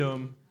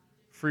freedom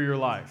for your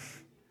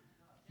life?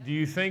 Do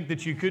you think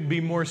that you could be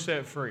more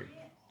set free?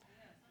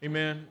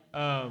 Amen.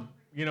 The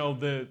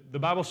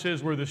Bible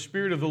says where the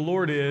Spirit of the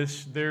Lord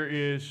is, there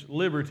is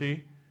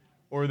liberty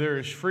or there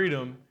is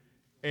freedom.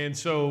 And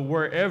so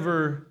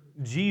wherever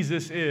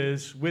Jesus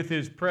is with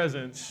His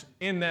presence,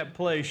 in that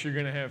place you're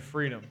going to have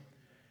freedom.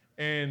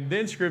 And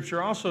then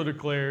Scripture also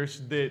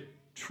declares that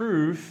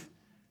truth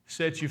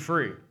sets you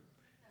free.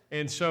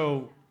 And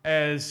so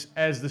as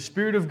the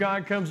Spirit of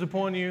God comes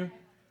upon you,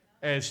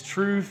 as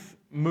truth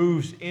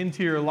moves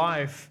into your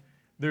life,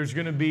 there's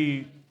going to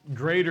be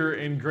greater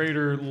and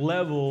greater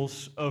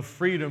levels of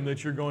freedom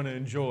that you're going to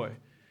enjoy.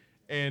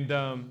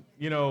 And,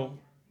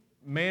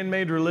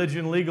 man-made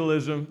religion,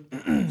 legalism,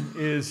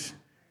 is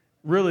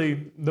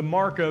really, the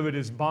mark of it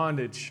is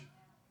bondage.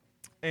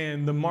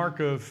 And the mark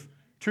of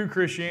true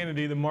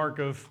Christianity, the mark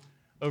of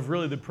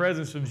really the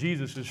presence of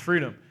Jesus is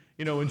freedom.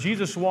 You know, when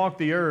Jesus walked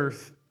the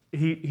earth,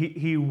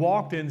 he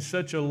walked in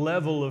such a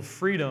level of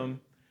freedom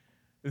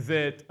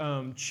that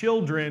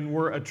children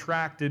were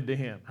attracted to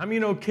Him. How many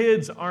know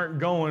kids aren't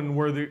going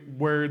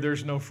where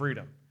there's no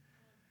freedom?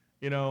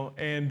 You know,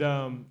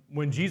 and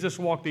when Jesus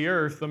walked the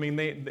earth, I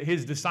mean,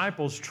 His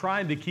disciples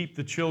tried to keep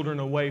the children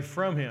away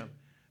from Him,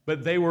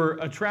 but they were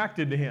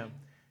attracted to Him.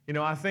 You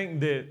know, I think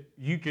that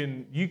you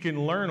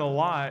can learn a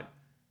lot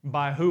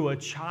by who a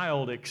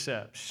child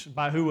accepts,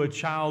 by who a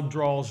child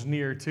draws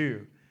near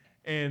to.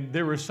 And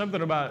there was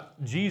something about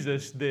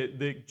Jesus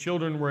that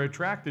children were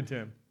attracted to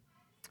Him.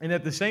 And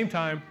at the same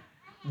time,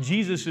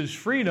 Jesus'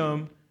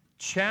 freedom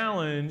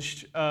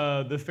challenged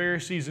the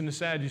Pharisees and the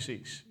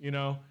Sadducees, you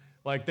know.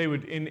 Like they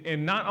would,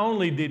 and not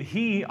only did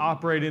He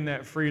operate in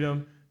that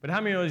freedom, but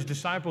how many of His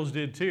disciples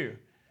did too?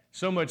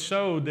 So much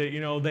so that,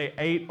 you know, they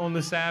ate on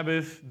the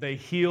Sabbath, they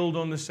healed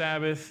on the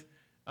Sabbath.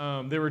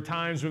 There were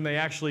times when they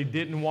actually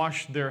didn't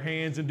wash their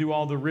hands and do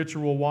all the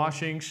ritual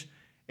washings.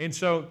 And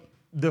so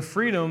the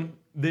freedom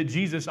that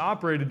Jesus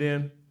operated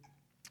in,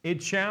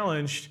 it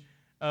challenged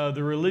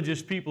the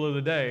religious people of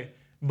the day.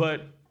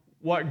 But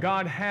what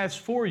God has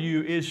for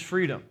you is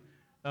freedom.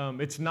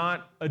 It's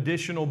not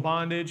additional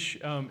bondage.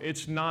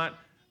 It's not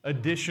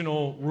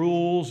additional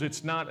rules.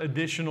 It's not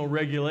additional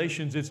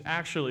regulations. It's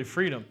actually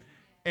freedom.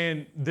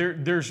 And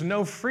there's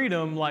no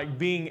freedom like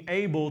being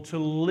able to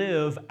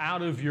live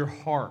out of your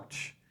heart.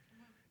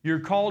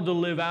 You're called to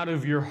live out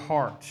of your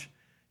heart.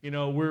 You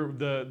know,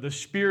 the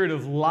spirit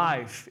of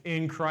life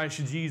in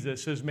Christ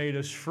Jesus has made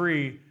us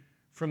free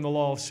from the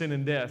law of sin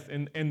and death.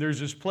 And there's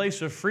this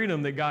place of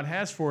freedom that God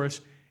has for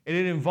us, and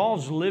it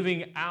involves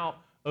living out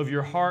of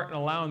your heart and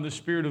allowing the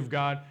Spirit of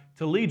God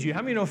to lead you.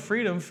 How many know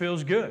freedom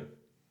feels good?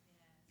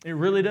 It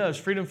really does.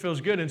 Freedom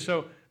feels good. And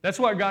so that's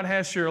what God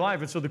has to your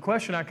life. And so the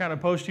question I kind of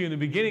posed to you in the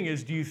beginning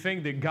is, do you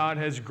think that God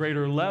has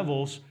greater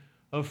levels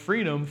of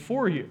freedom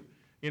for you?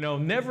 You know,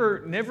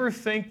 never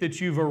think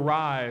that you've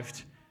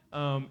arrived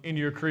in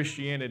your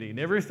Christianity.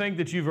 Never think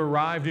that you've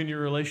arrived in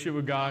your relationship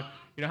with God.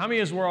 You know, how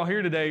many of us, we're all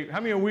here today, how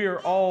many of we're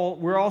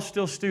all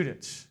still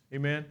students?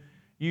 Amen?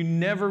 You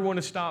never want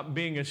to stop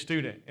being a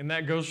student, and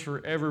that goes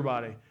for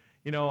everybody.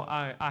 You know,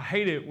 I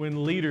hate it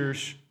when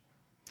leaders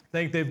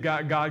think they've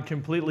got God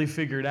completely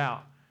figured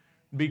out,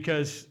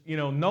 because, you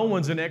know, no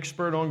one's an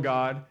expert on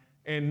God,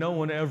 and no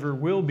one ever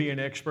will be an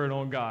expert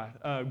on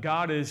God.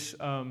 God is,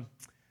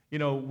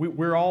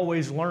 we're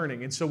always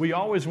learning, and so we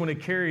always want to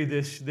carry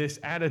this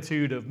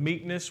attitude of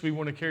meekness. We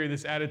want to carry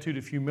this attitude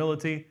of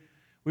humility.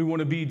 We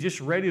want to be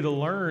just ready to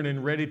learn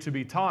and ready to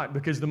be taught,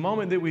 because the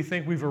moment that we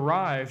think we've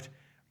arrived,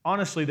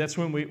 honestly, that's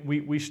when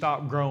we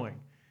stop growing.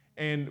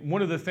 And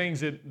one of the things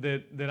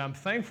that I'm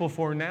thankful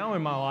for now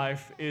in my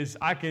life is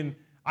I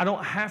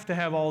don't have to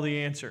have all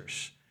the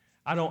answers.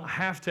 I don't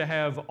have to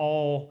have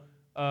all,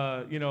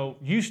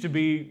 used to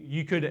be,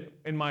 you could,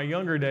 in my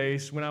younger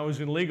days when I was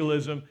in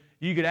legalism,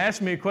 you could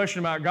ask me a question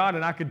about God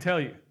and I could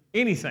tell you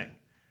anything.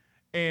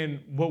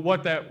 And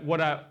what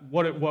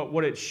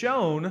it's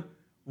shown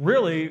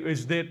really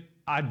is that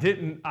I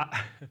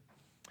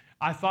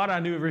thought I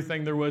knew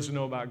everything there was to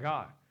know about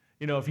God.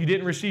 You know, if you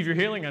didn't receive your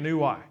healing, I knew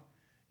why.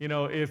 You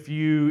know, if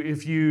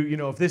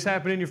this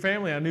happened in your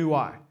family, I knew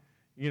why.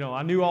 You know,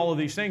 I knew all of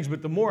these things,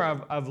 but the more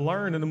I've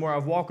learned and the more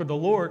I've walked with the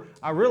Lord,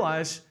 I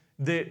realize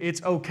that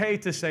it's okay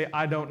to say,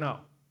 I don't know.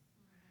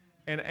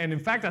 And in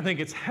fact, I think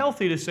it's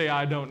healthy to say,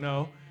 I don't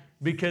know,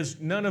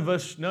 because none of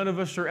us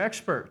are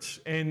experts,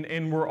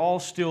 and we're all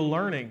still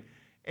learning.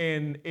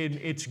 And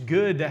it's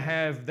good to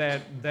have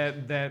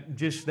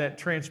that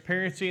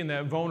transparency and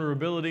that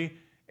vulnerability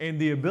and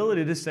the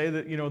ability to say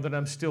that, you know, that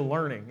I'm still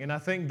learning. And I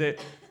think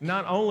that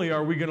not only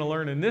are we going to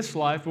learn in this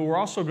life, but we're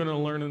also going to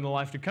learn in the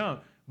life to come.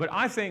 But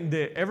I think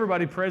that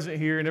everybody present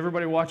here and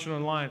everybody watching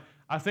online,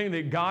 I think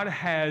that God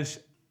has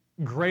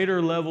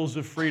greater levels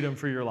of freedom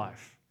for your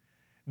life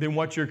than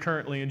what you're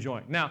currently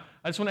enjoying. Now,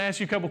 I just want to ask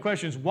you a couple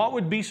questions. What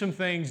would be some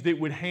things that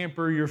would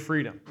hamper your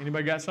freedom?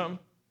 Anybody got something?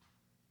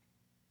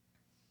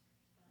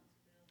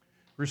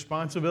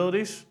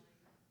 Responsibilities?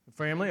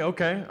 Family?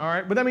 Okay, all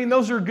right. But I mean,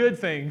 those are good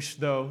things,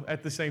 though,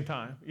 at the same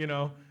time, you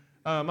know.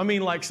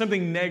 Like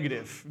something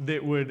negative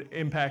that would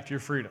impact your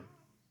freedom.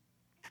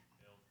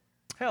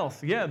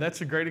 Health. Yeah,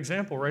 that's a great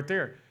example right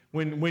there.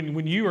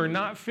 When you are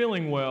not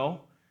feeling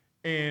well,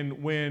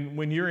 and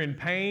when you're in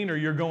pain or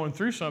you're going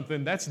through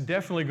something, that's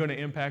definitely going to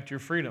impact your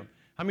freedom.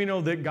 How many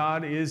know that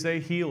God is a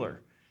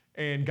healer?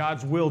 And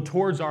God's will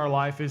towards our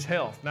life is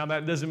health. Now,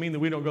 that doesn't mean that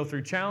we don't go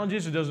through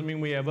challenges. It doesn't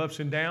mean we have ups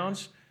and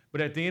downs.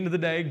 But at the end of the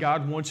day,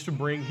 God wants to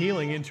bring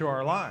healing into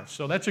our lives.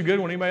 So that's a good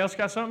one. Anybody else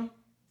got something?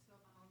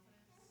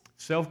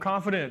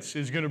 Self-confidence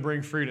is going to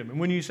bring freedom. And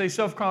when you say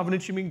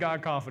self-confidence, you mean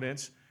God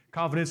confidence,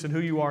 confidence in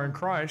who you are in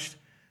Christ.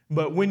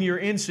 But when you're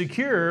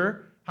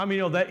insecure, how many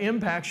know that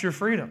impacts your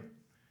freedom?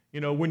 You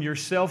know, when you're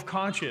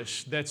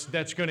self-conscious,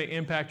 that's going to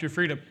impact your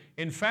freedom.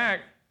 In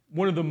fact,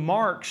 one of the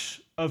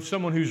marks of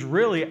someone who's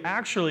really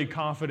actually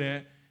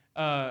confident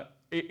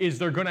is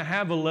they're going to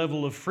have a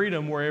level of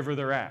freedom wherever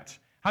they're at.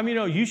 How many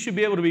know you should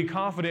be able to be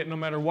confident no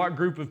matter what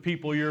group of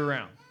people you're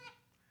around?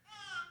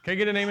 Can I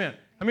get an amen?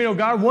 How many know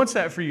God wants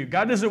that for you?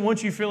 God doesn't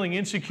want you feeling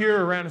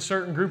insecure around a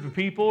certain group of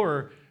people,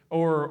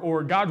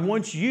 or God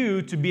wants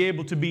you to be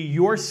able to be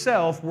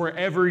yourself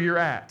wherever you're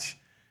at.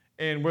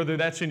 And whether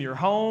that's in your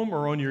home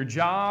or on your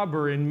job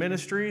or in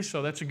ministry.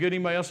 So that's a good.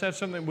 Anybody else have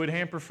something that would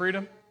hamper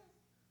freedom?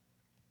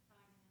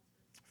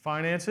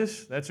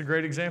 Finances. That's a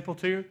great example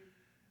too.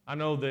 I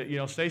know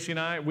that, Stacy and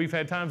I, we've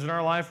had times in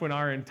our life when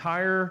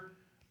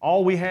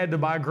all we had to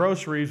buy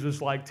groceries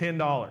was like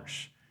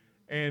 $10.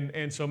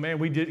 And so, man,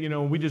 we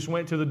we just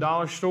went to the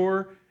dollar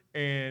store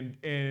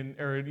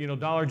or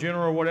Dollar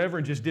General or whatever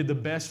and just did the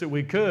best that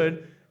we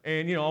could.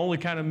 And, the only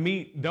kind of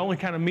meat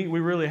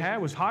we really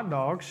had was hot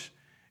dogs.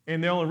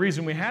 And the only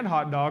reason we had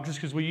hot dogs is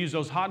because we used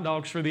those hot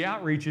dogs for the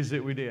outreaches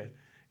that we did.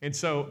 And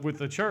so, with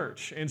the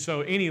church. And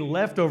so, any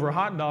leftover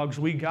hot dogs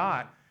we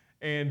got,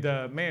 and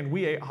man,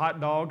 we ate hot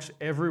dogs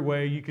every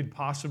way you could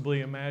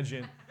possibly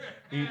imagine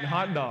eating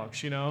hot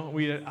dogs,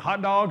 We had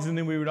hot dogs, and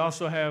then we would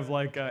also have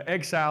like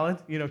egg salad,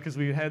 because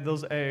we had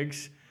those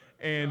eggs,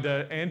 and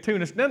tuna.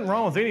 There's nothing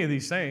wrong with any of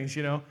these things,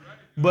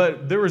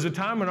 But there was a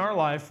time in our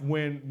life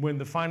when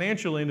the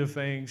financial end of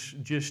things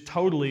just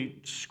totally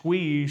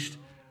squeezed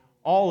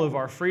all of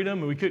our freedom,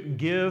 and we couldn't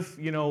give,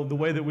 the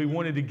way that we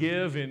wanted to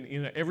give,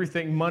 and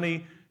everything.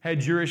 Money had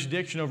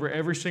jurisdiction over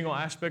every single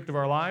aspect of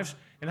our lives.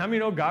 And how many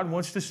know God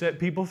wants to set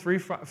people free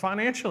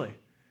financially?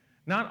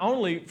 Not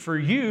only for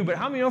you, but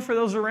how many know for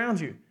those around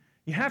you?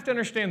 You have to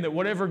understand that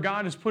whatever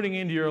God is putting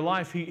into your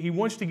life, He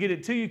wants to get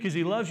it to you because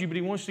He loves you, but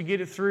He wants to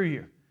get it through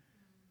you.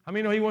 How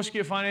many know He wants to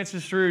get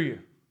finances through you?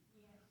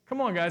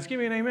 Come on, guys, give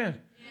me an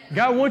amen.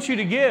 God wants you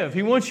to give.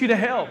 He wants you to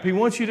help. He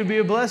wants you to be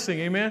a blessing,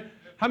 amen?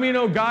 How many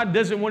know God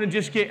doesn't want to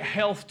just get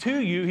health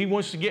to you? He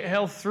wants to get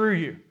health through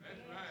you.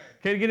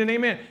 Okay, get an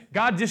amen.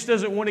 God just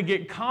doesn't want to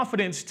get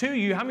confidence to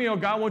you. How many know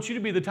God wants you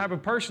to be the type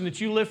of person that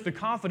you lift the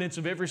confidence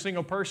of every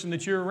single person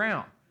that you're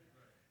around?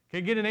 Okay,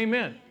 get an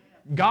amen.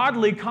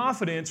 Godly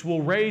confidence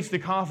will raise the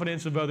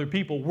confidence of other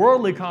people.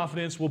 Worldly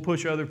confidence will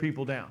push other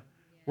people down.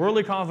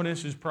 Worldly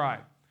confidence is pride.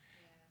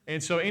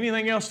 And so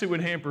anything else that would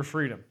hamper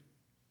freedom?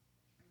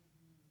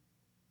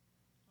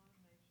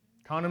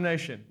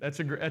 Condemnation.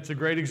 That's a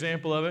great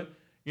example of it.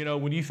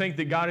 When you think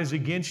that God is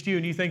against you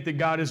and you think that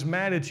God is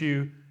mad at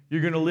you,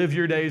 you're going to live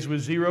your days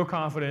with zero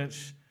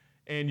confidence,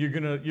 and you're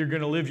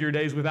going to live your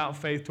days without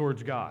faith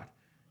towards God.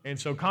 And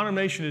so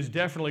condemnation is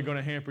definitely going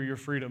to hamper your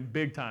freedom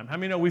big time. How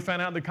many know we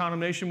found out that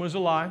condemnation was a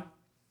lie,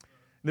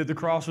 that the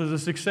cross was a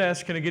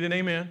success? Can I get an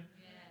amen?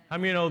 Yeah. How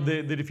many know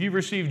that if you've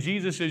received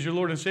Jesus as your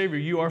Lord and Savior,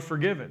 you are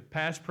forgiven?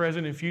 Past,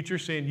 present, and future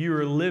sin, you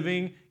are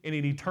living in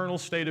an eternal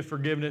state of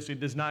forgiveness. It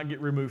does not get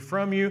removed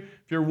from you.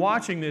 If you're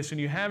watching this and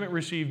you haven't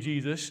received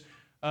Jesus,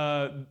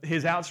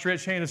 His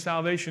outstretched hand of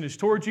salvation is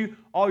towards you.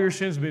 All your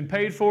sins have been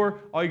paid for.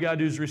 All you got to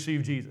do is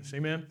receive Jesus.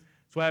 Amen?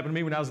 That's what happened to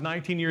me when I was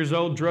 19 years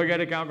old, drug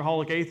addict,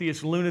 alcoholic,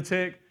 atheist,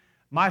 lunatic.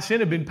 My sin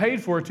had been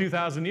paid for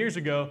 2,000 years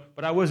ago,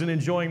 but I wasn't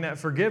enjoying that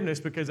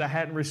forgiveness because I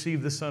hadn't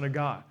received the Son of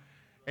God.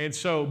 And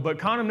so, but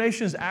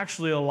condemnation is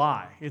actually a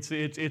lie. It's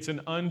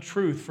an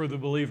untruth for the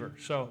believer.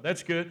 So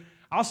that's good.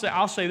 I'll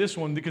say this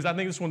one because I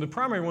think this one of the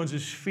primary ones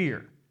is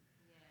fear.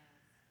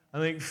 I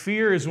think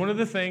fear is one of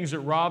the things that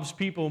robs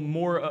people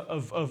more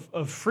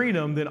of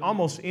freedom than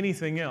almost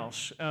anything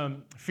else.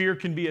 Fear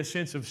can be a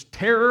sense of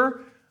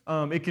terror.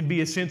 It can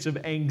be a sense of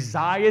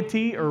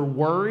anxiety or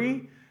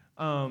worry.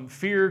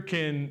 Fear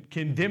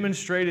can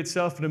demonstrate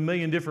itself in a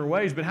million different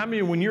ways. But how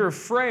many, when you're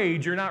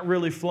afraid, you're not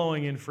really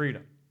flowing in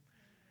freedom?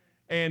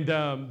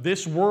 And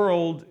this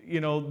world,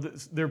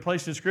 they're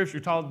placed in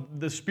Scripture called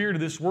the spirit of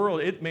this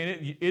world.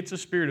 It's a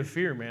spirit of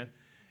fear, man.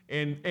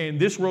 And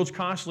this world's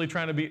constantly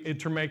trying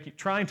to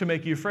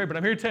make you afraid. But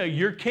I'm here to tell you,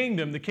 your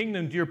kingdom, the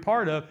kingdom you're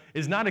part of,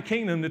 is not a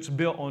kingdom that's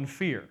built on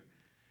fear.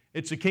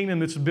 It's a kingdom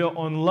that's built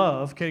on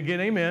love. Can I get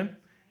an amen?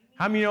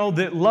 How many know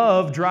that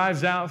love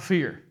drives out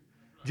fear?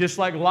 Just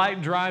like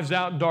light drives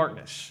out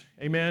darkness.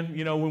 Amen?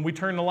 When we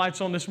turned the lights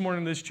on this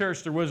morning in this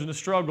church, there wasn't a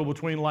struggle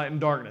between light and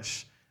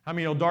darkness. How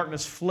many know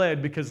darkness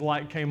fled because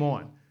light came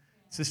on?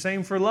 It's the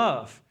same for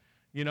love.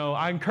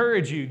 I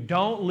encourage you,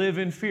 don't live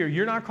in fear.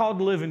 You're not called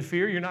to live in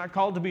fear. You're not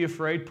called to be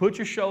afraid. Put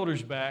your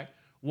shoulders back.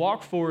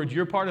 Walk forward.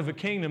 You're part of a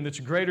kingdom that's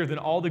greater than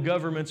all the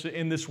governments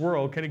in this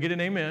world. Can I get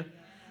an amen?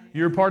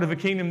 You're a part of a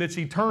kingdom that's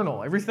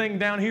eternal. Everything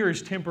down here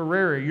is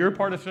temporary. You're a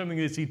part of something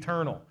that's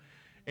eternal.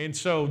 And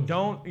so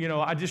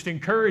I just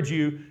encourage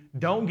you,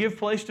 don't give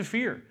place to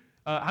fear.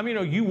 How many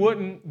know you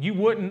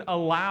wouldn't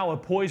allow a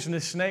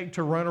poisonous snake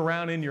to run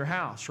around in your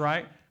house,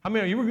 right? How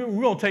many know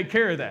we're going to take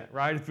care of that,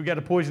 right? If we got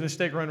a poisonous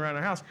snake running around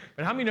our house.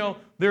 But how many know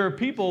there are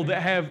people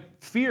that have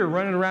fear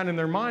running around in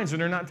their minds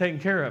and they're not taking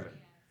care of it?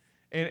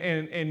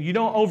 And you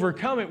don't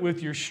overcome it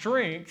with your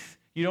strength.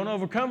 You don't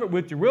overcome it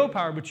with your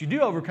willpower, but you do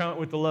overcome it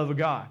with the love of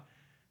God.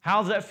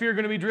 How's that fear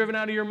going to be driven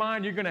out of your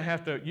mind? You're going to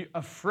have to,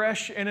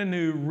 afresh and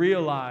anew,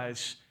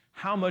 realize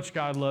how much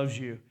God loves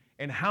you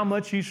and how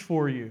much He's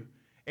for you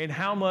and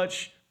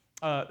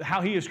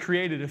how He has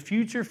created a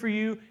future for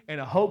you and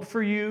a hope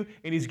for you,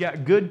 and He's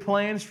got good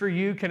plans for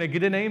you. Can I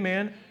get an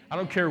amen? I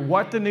don't care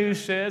what the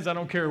news says. I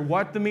don't care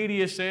what the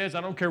media says.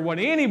 I don't care what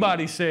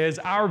anybody says.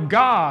 Our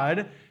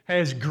God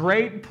has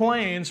great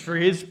plans for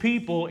His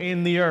people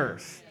in the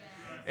earth.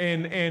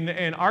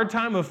 And our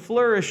time of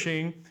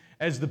flourishing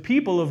as the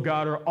people of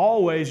God are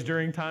always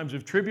during times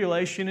of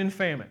tribulation and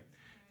famine.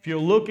 If you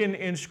look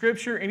in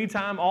Scripture,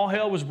 anytime all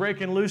hell was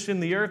breaking loose in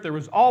the earth, there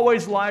was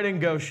always light in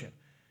Goshen.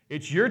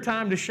 It's your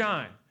time to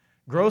shine.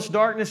 Gross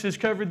darkness has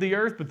covered the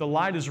earth, but the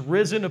light has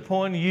risen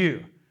upon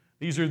you.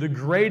 These are the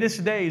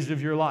greatest days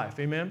of your life.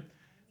 Amen?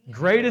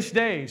 Greatest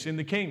days in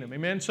the kingdom.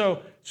 Amen?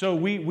 So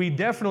we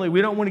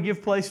definitely don't want to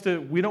give place to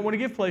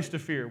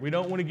fear. We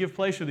don't want to give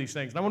place to these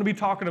things. And I want to be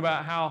talking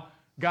about how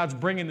God's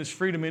bringing this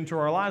freedom into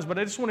our lives, but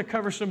I just want to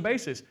cover some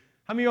bases.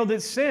 How many of you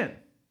know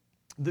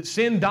that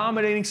sin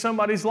dominating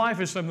somebody's life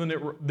is something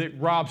that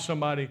robs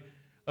somebody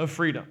of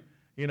freedom?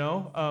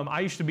 I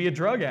used to be a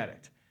drug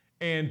addict,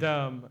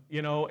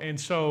 and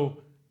so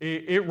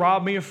it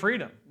robbed me of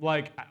freedom.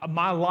 Like,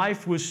 my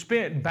life was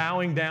spent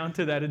bowing down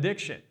to that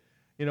addiction.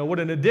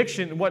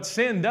 What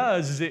sin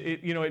does is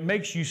it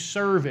makes you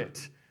serve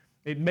it.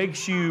 It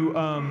makes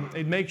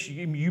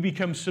you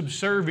become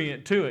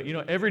subservient to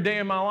it. Every day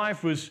in my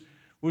life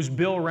was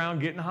built around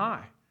getting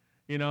high.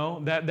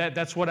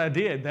 That's what I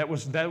did. That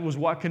was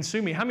what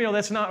consumed me. How many know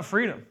that's not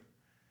freedom?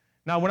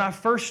 Now, when I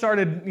first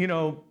started,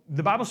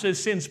 the Bible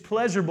says sin's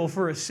pleasurable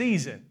for a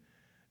season.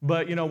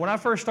 But, when I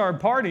first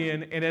started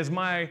partying, and as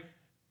my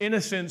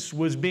innocence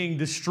was being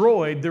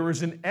destroyed, there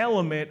was an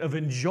element of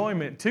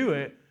enjoyment to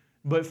it.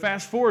 But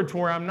fast forward to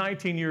where I'm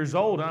 19 years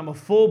old and I'm a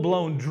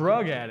full-blown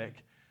drug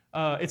addict,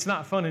 it's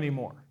not fun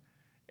anymore.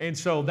 And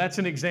so that's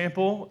an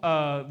example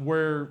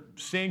where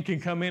sin can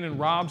come in and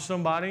rob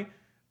somebody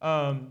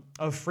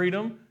of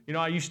freedom.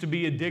 I used to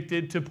be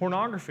addicted to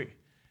pornography,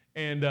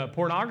 and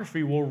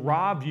pornography will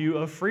rob you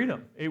of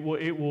freedom. It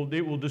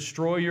will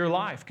destroy your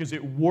life because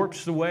it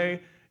warps the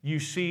way you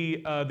see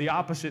the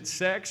opposite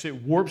sex.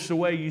 It warps the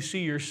way you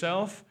see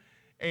yourself,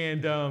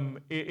 and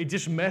it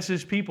just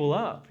messes people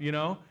up.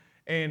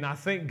 And I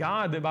thank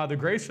God that by the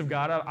grace of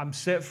God, I'm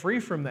set free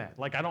from that.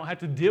 Like, I don't have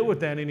to deal with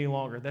that any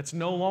longer. That's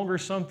no longer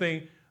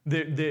something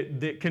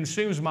that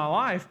consumes my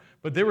life.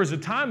 But there was a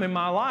time in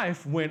my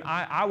life when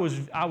I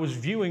was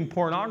viewing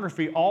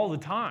pornography all the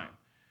time,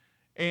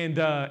 and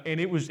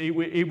it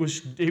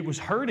was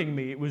hurting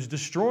me. It was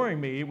destroying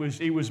me.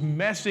 It was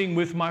messing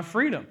with my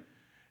freedom.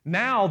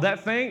 Now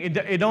that thing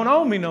it don't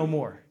own me no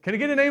more. Can I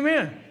get an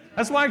amen?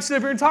 That's why I can sit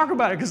here and talk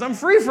about it, because I'm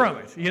free from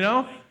it.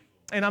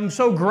 And I'm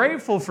so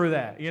grateful for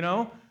that.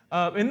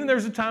 And then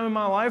there's a time in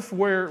my life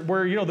where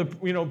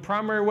the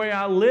primary way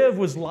I lived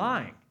was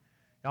lying.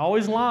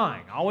 Always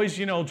lying, always,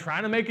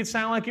 trying to make it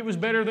sound like it was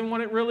better than what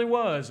it really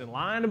was, and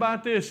lying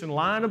about this and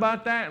lying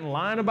about that and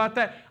lying about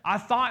that. I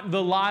thought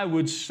the lie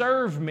would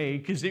serve me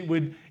because it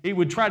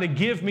would try to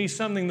give me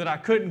something that I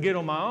couldn't get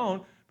on my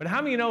own. But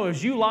how many know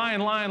as you lie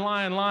and lie and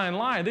lie and lie and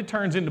lie, it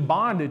turns into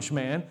bondage,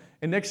 man.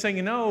 And next thing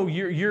you know,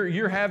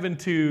 you're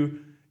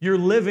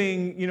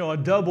living, a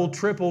double,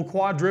 triple,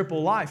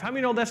 quadruple life. How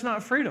many know that's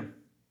not freedom?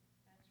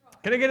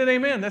 Can I get an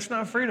amen? That's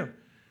not freedom.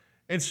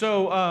 And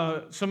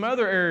so some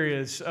other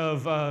areas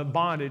of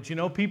bondage,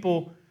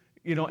 people,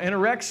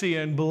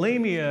 anorexia and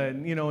bulimia,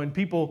 and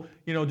people,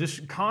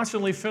 just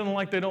constantly feeling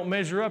like they don't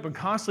measure up and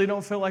constantly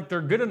don't feel like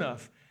they're good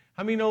enough.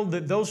 How many know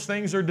that those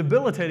things are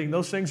debilitating?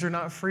 Those things are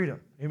not freedom.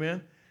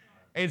 Amen?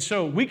 And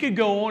so we could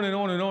go on and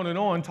on and on and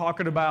on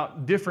talking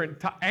about different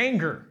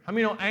anger. How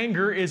many know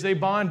anger is a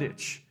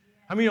bondage?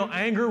 How many know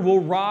anger will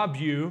rob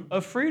you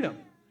of freedom?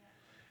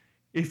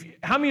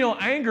 How many know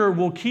anger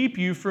will keep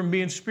you from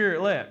being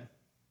Spirit-led?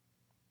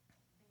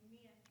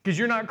 Because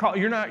you're not,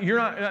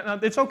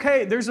 it's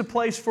okay. There's a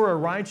place for a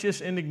righteous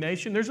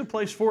indignation. There's a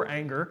place for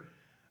anger.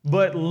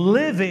 But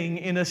living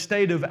in a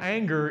state of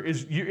anger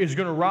is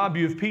going to rob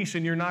you of peace,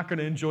 and you're not going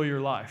to enjoy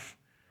your life.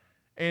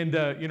 And,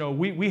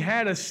 we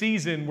had a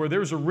season where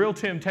there was a real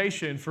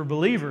temptation for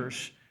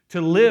believers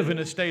to live in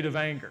a state of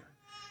anger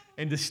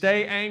and to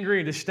stay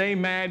angry and to stay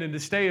mad and to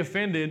stay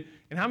offended.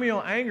 And how many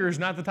know anger is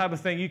not the type of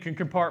thing you can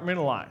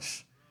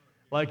compartmentalize?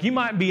 Like, you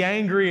might be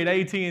angry at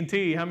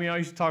AT&T. How many of y'all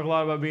used to talk a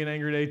lot about being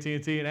angry at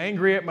AT&T and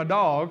angry at my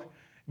dog?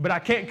 but I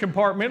can't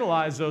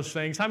compartmentalize those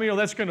things. How many know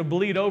that's going to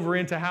bleed over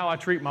into how I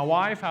treat my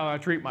wife, how I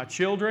treat my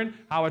children,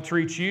 how I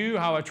treat you,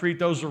 how I treat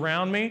those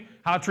around me,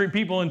 how I treat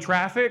people in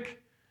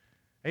traffic?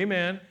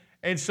 Amen.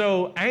 And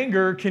so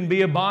anger can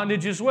be a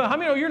bondage as well. How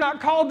many know you're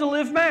not called to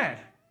live mad?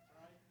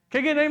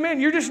 Can I get an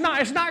amen? You're just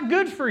not. It's not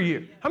good for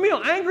you. How many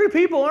know angry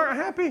people aren't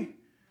happy?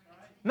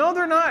 No,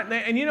 they're not.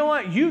 And you know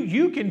what?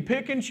 You can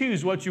pick and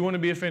choose what you want to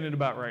be offended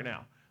about right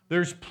now.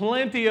 There's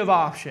plenty of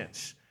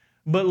options.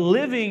 But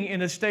living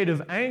in a state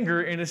of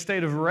anger, in a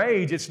state of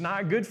rage, it's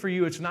not good for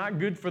you. It's not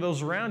good for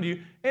those around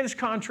you. And it's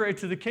contrary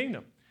to the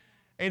kingdom.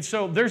 And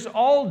so there's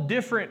all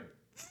different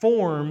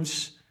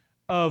forms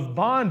of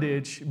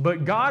bondage,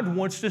 but God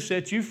wants to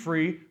set you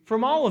free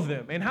from all of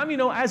them. And how many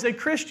know as a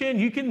Christian,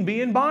 you can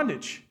be in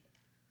bondage?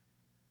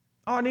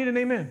 Oh, I need an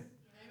amen.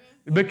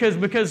 Because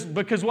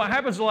what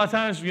happens a lot of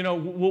times,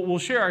 we'll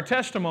share our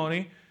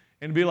testimony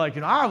and be like,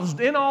 I was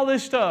in all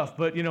this stuff,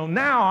 but,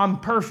 now I'm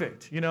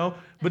perfect,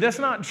 But that's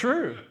not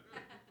true.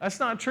 That's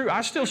not true.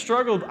 I still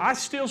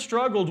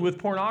struggled with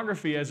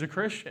pornography as a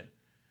Christian.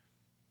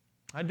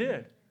 I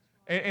did.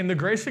 And the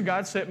grace of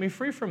God set me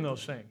free from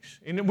those things.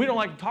 And we don't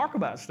like to talk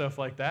about stuff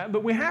like that,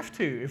 but we have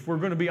to if we're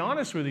going to be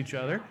honest with each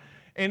other.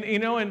 And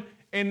then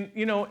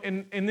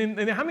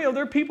how many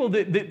other people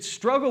that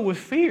struggle with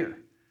fear?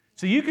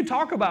 So you can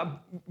talk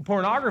about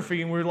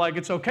pornography and we're like,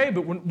 it's okay,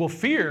 but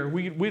fear,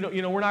 we don't,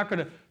 we're not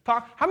going to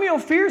talk. How many know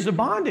fear is a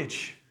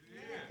bondage?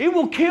 It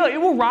will kill, it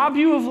will rob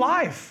you of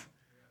life.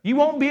 You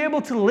won't be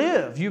able to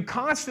live. You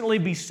constantly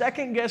be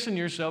second-guessing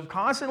yourself,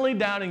 constantly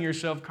doubting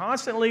yourself,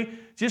 constantly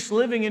just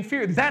living in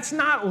fear. That's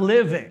not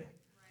living.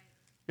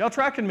 Y'all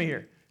tracking me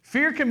here?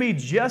 Fear can be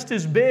just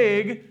as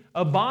big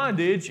a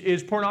bondage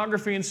as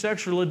pornography and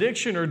sexual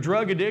addiction or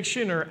drug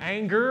addiction or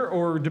anger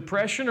or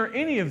depression or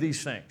any of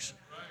these things.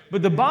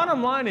 But the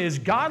bottom line is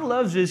God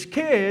loves His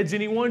kids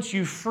and He wants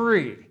you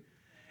free.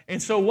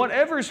 And so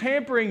whatever's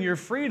hampering your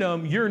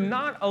freedom, you're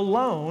not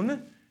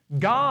alone.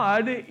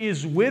 God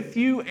is with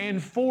you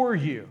and for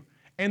you.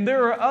 And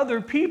there are other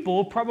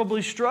people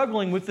probably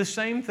struggling with the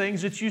same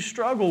things that you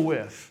struggle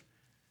with.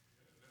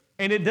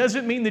 And it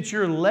doesn't mean that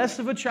you're less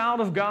of a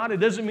child of God. It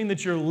doesn't mean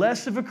that you're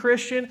less of a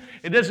Christian.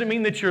 It doesn't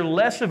mean that you're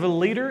less of a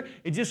leader.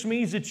 It just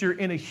means that you're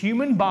in a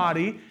human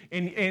body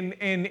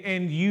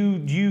and you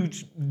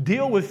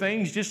deal with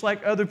things just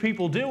like other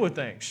people deal with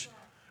things.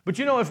 But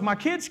if my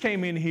kids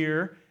came in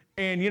here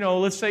and,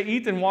 let's say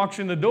Ethan walks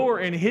in the door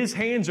and his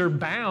hands are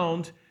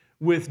bound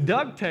with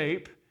duct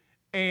tape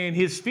and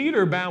his feet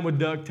are bound with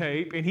duct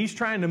tape and he's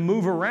trying to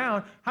move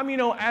around, how many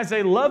know as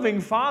a loving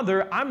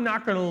father, I'm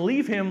not going to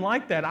leave him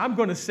like that. I'm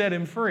going to set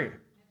him free.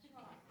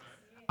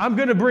 I'm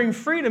going to bring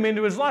freedom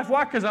into his life.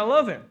 Why? Because I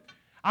love him.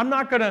 I'm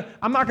not going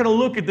to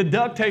look at the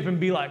duct tape and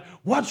be like,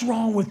 what's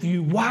wrong with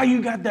you? Why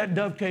you got that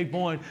duct tape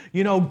on?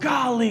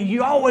 Golly,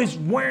 you always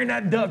wearing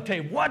that duct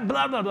tape. What?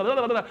 Blah, blah, blah,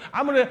 blah, blah.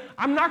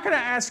 I'm not going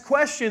to ask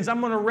questions. I'm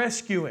going to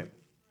rescue him.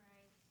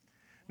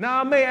 Now,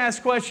 I may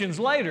ask questions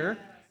later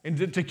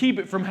and to keep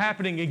it from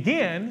happening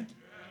again,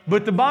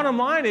 but the bottom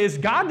line is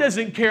God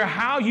doesn't care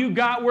how you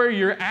got where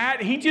you're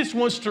at. He just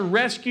wants to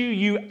rescue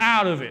you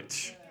out of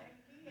it.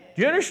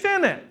 Do you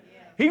understand that?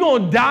 He's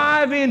going to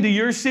dive into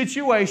your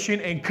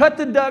situation and cut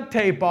the duct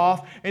tape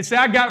off and say,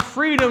 I got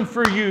freedom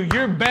for you.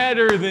 You're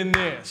better than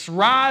this.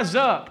 Rise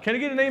up. Can I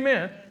get an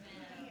amen?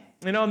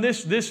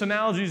 This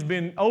analogy has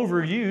been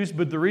overused,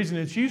 but the reason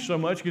it's used so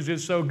much because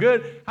it's so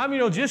good. How many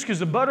know just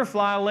because a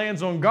butterfly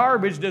lands on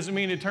garbage doesn't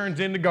mean it turns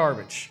into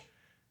garbage?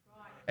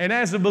 And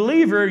as a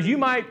believer, you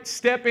might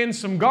step in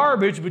some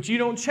garbage, but you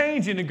don't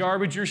change into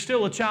garbage. You're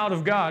still a child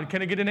of God.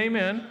 Can I get an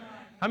amen?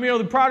 How many know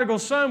the prodigal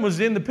son was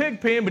in the pig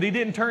pen, but he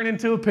didn't turn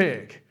into a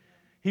pig?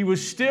 He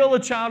was still a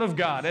child of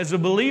God. As a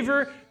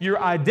believer,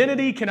 your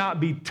identity cannot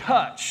be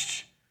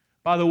touched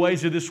by the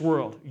ways of this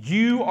world.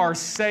 You are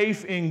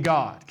safe in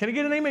God. Can I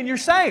get an amen? You're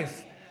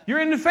safe. You're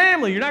in the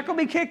family. You're not going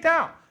to be kicked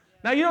out.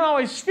 Now, you don't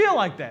always feel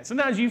like that.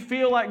 Sometimes you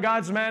feel like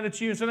God's mad at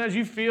you, and sometimes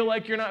you feel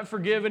like you're not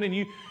forgiven, and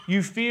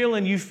you feel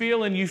and you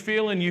feel and you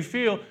feel and you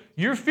feel.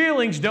 Your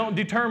feelings don't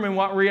determine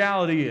what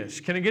reality is.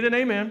 Can I get an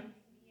amen?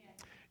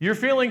 Your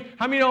feeling,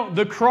 how many know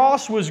the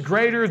cross was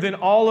greater than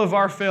all of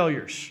our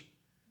failures?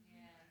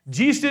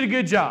 Jesus did a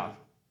good job.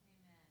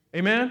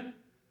 Amen?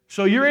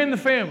 So you're in the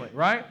family,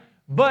 right?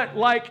 But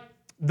like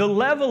the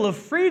level of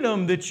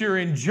freedom that you're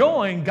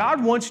enjoying,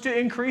 God wants to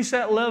increase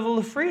that level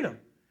of freedom.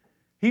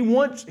 He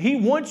wants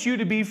you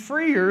to be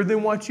freer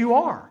than what you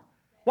are.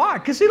 Why?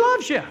 Because He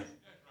loves you.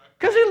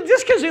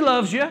 Just because He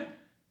loves you.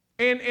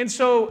 And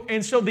so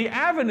the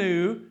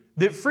avenue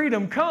that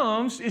freedom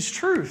comes is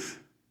truth.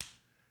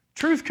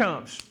 Truth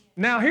comes.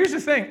 Now, here's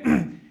the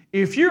thing.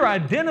 If you're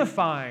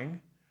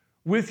identifying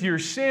with your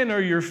sin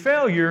or your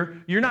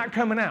failure, you're not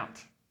coming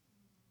out.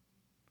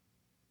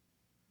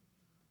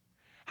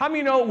 How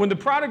many know when the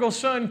prodigal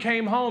son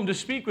came home to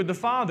speak with the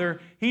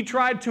father, he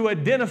tried to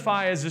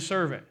identify as a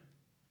servant?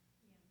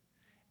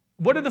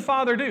 What did the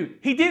father do?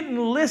 He didn't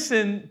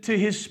listen to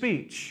his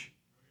speech.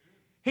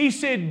 He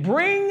said,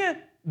 bring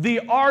the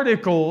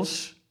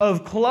articles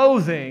of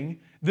clothing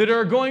that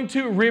are going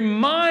to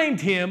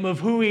remind him of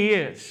who he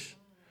is.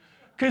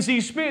 Because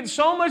he spent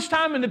so much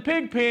time in the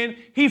pig pen,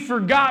 he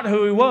forgot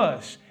who he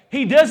was.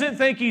 He doesn't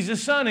think he's a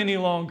son any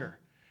longer.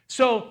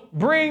 So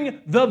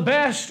bring the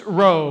best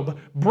robe,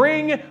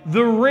 bring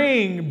the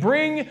ring,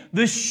 bring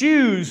the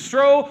shoes,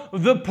 throw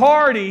the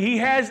party. He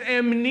has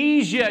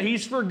amnesia.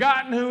 He's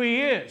forgotten who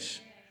he is.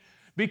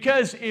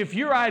 Because if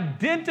you're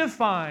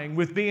identifying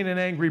with being an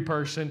angry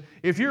person,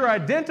 if you're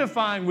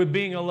identifying with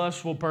being a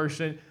lustful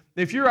person,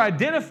 if you're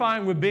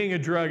identifying with being a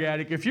drug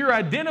addict, if you're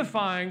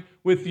identifying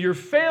with your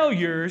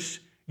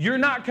failures, you're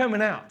not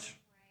coming out.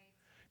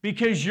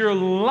 Because you're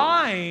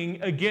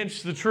lying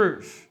against the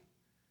truth.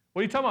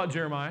 What are you talking about,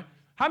 Jeremiah?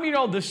 How many of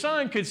you know the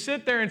son could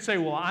sit there and say,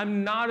 well,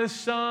 I'm not a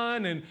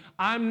son, and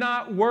I'm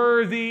not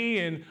worthy,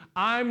 and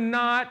I'm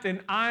not.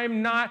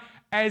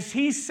 As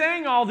he's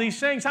saying all these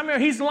things, how many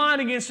know he's lying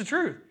against the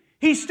truth?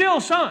 He's still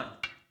a son.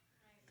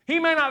 He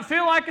may not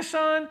feel like a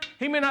son.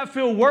 He may not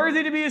feel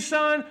worthy to be a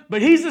son,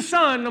 but he's a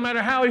son no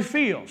matter how he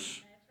feels.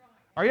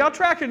 Are y'all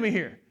tracking me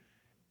here?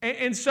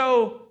 And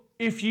so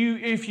if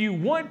you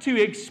want to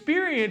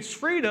experience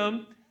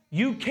freedom,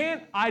 you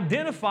can't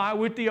identify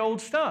with the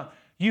old stuff.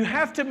 You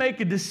have to make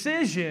a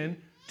decision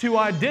to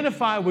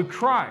identify with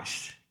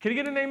Christ. Can you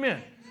get an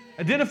amen?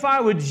 Identify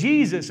with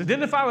Jesus.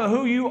 Identify with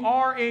who you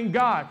are in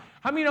God.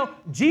 How many know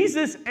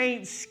Jesus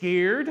ain't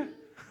scared?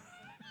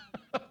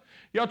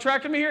 Y'all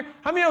tracking me here?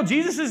 How many know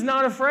Jesus is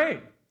not afraid?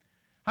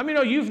 How many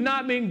know you've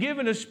not been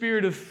given a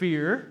spirit of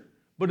fear,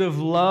 but of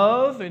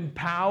love and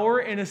power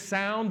and a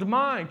sound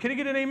mind? Can you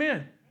get an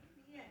amen?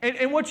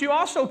 And what you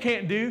also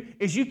can't do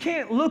is you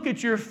can't look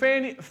at your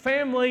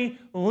family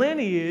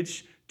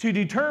lineage to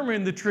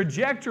determine the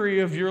trajectory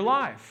of your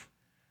life.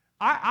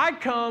 I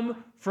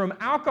come from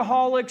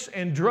alcoholics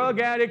and drug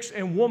addicts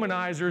and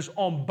womanizers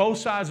on both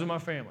sides of my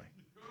family.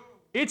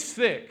 It's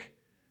thick.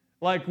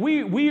 Like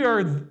we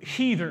are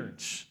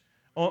heathens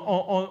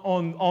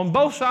on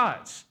both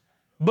sides.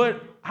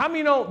 But how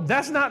many know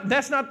that's not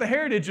the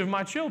heritage of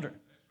my children?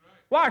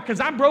 Why? Because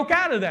I broke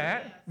out of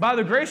that by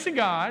the grace of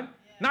God.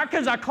 Not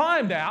because I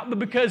climbed out, but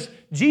because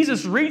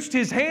Jesus reached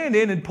His hand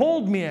in and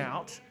pulled me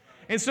out.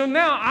 And so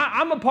now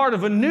I'm a part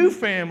of a new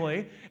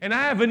family, and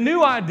I have a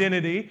new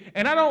identity,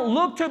 and I don't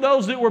look to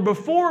those that were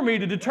before me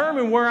to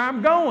determine where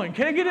I'm going.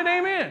 Can I get an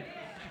amen?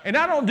 And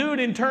I don't do it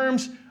in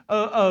terms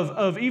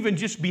of even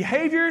just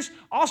behaviors,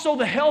 also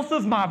the health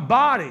of my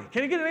body.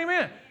 Can I get an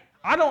amen?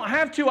 I don't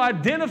have to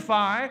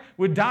identify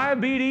with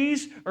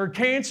diabetes or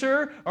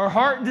cancer or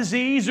heart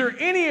disease or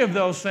any of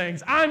those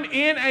things. I'm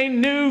in a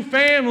new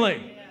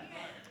family.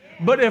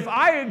 But if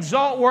I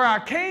exalt where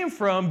I came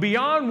from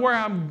beyond where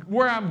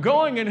I'm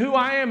going and who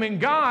I am in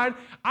God,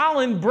 I'll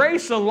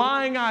embrace a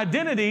lying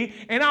identity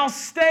and I'll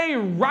stay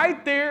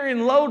right there in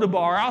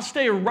Lodabar. I'll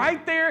stay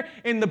right there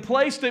in the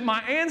place that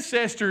my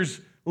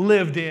ancestors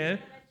lived in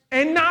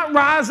and not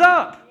rise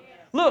up.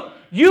 Look,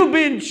 you've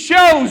been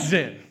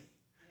chosen,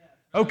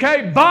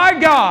 okay, by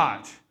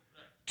God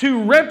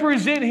to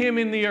represent Him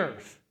in the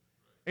earth.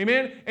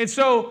 Amen? And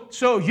so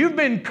you've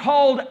been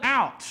called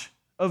out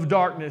of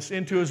darkness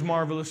into His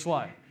marvelous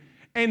light.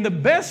 And the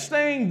best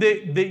thing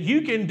that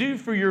you can do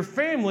for your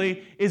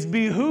family is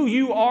be who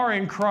you are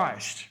in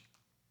Christ.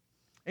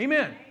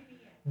 Amen.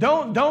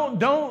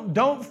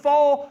 Don't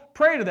fall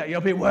prey to that.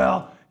 You'll be,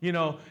 well, you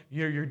know,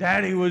 your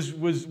daddy was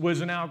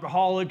an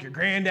alcoholic, your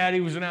granddaddy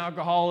was an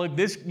alcoholic,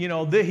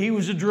 he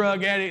was a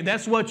drug addict,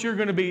 that's what you're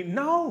going to be.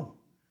 No,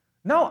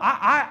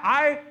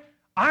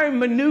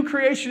 I'm a new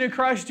creation in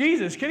Christ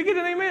Jesus. Can you get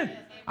an amen?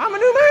 I'm a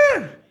new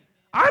man.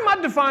 I'm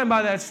not defined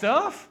by that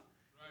stuff.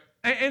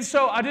 And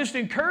so I just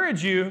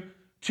encourage you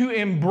to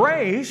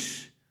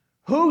embrace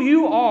who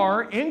you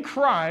are in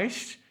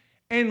Christ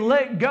and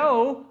let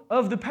go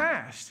of the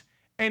past.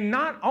 And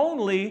not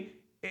only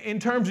in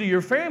terms of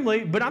your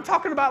family, but I'm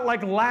talking about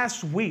like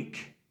last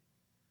week.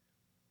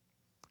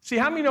 See,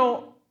 how many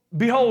know,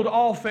 behold,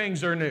 all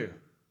things are new?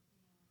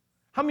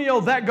 How many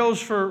know that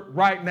goes for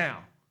right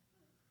now?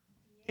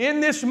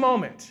 In this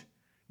moment,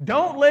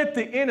 don't let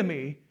the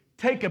enemy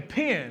take a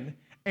pen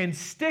and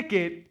stick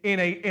it in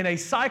a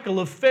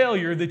cycle of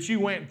failure that you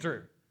went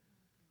through.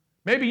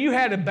 Maybe you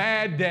had a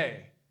bad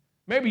day.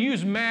 Maybe you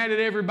was mad at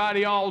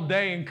everybody all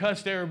day and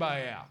cussed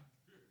everybody out.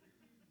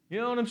 You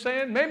know what I'm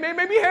saying?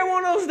 Maybe you had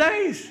one of those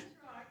days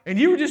and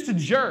you were just a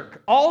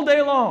jerk all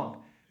day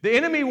long. The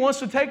enemy wants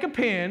to take a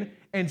pen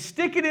and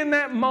stick it in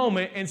that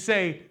moment and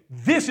say,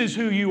 this is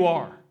who you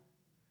are.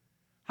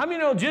 How many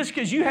know just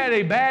because you had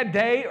a bad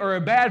day or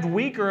a bad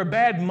week or a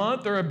bad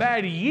month or a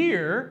bad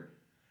year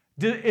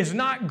is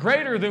not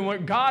greater than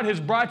what God has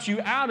brought you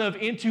out of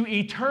into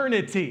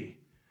eternity?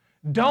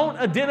 Don't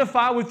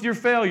identify with your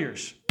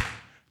failures.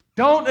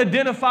 Don't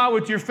identify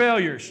with your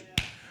failures.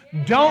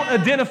 Don't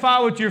identify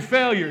with your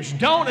failures.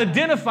 Don't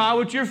identify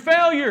with your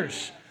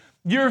failures.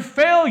 Your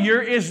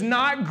failure is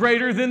not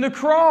greater than the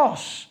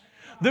cross.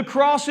 The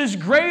cross is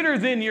greater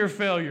than your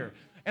failure.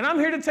 And I'm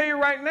here to tell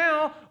you right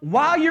now,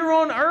 while you're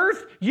on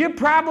earth, you're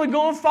probably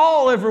going to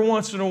fall every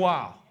once in a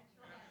while.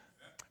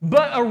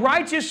 But a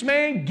righteous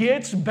man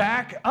gets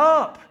back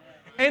up.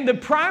 And the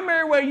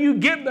primary way you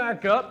get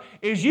back up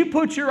is you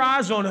put your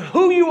eyes on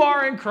who you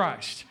are in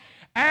Christ.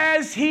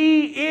 As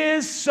He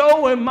is,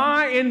 so am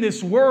I in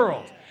this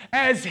world.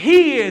 As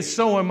He is,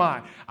 so am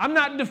I. I'm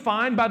not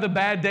defined by the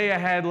bad day I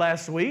had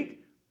last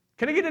week.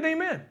 Can I get an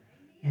amen?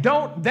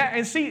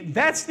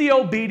 That's the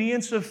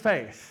obedience of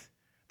faith.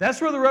 That's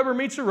where the rubber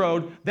meets the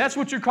road. That's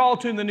what you're called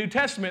to in the New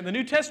Testament. The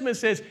New Testament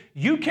says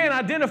you can't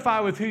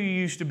identify with who you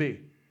used to be.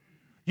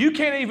 You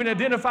can't even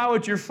identify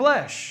with your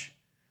flesh.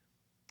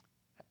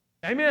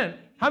 Amen.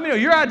 How many of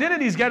your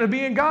identity's got to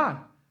be in God?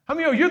 How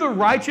many of you're the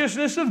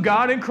righteousness of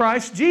God in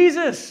Christ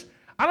Jesus?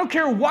 I don't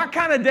care what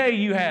kind of day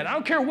you had. I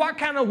don't care what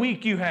kind of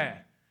week you had.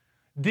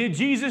 Did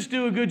Jesus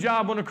do a good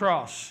job on the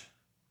cross?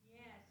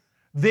 Yes.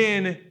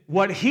 Then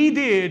what He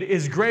did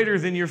is greater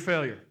than your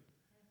failure.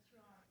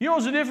 You know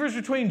what's the difference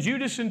between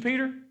Judas and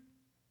Peter?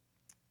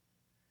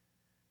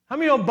 How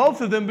many of both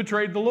of them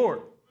betrayed the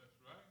Lord?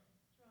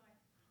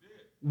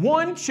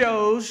 One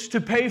chose to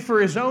pay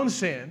for his own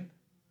sin.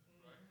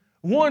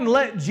 One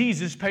let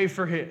Jesus pay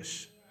for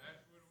his.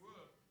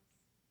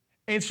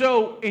 And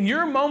so in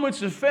your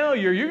moments of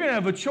failure, you're going to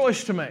have a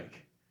choice to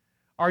make.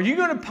 Are you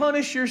going to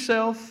punish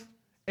yourself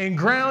and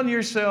ground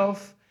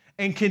yourself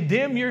and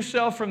condemn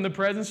yourself from the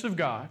presence of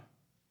God?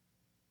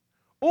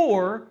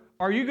 Or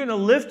are you going to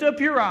lift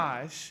up your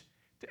eyes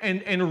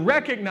and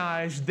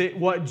recognize that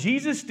what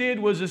Jesus did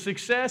was a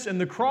success and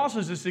the cross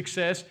is a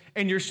success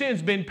and your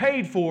sin's been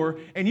paid for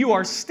and you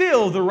are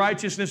still the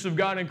righteousness of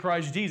God in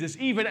Christ Jesus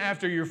even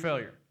after your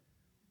failure?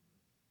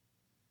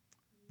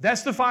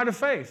 That's the fight of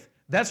faith.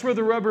 That's where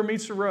the rubber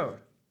meets the road.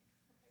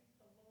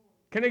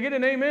 Can I get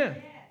an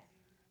amen?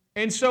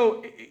 And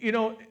so, you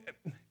know,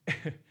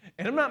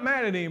 and I'm not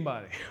mad at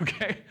anybody,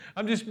 okay?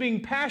 I'm just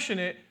being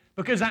passionate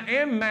because I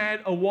am mad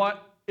at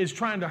what is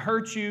trying to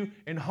hurt you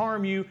and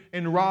harm you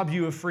and rob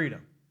you of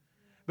freedom.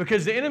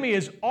 Because the enemy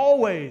is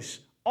always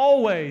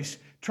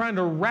trying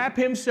to wrap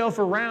himself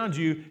around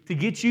you to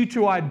get you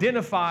to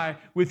identify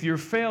with your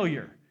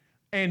failure.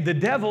 And the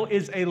devil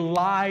is a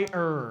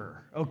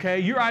liar, okay?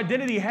 Your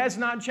identity has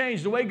not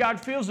changed. The way God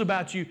feels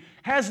about you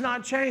has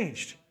not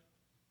changed.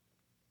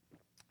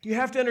 You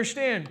have to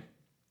understand,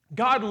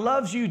 God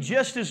loves you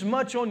just as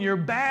much on your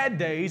bad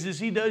days as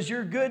He does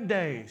your good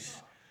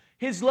days.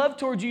 His love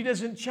towards you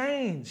doesn't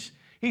change.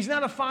 He's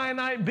not a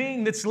finite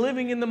being that's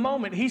living in the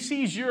moment. He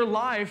sees your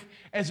life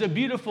as a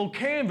beautiful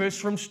canvas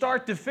from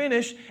start to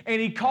finish,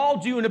 and He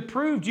called you and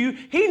approved you.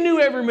 He knew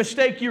every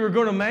mistake you were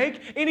going to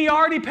make, and He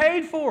already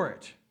paid for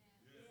it.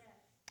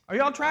 Are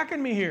y'all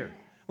tracking me here?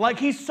 Like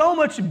He's so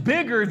much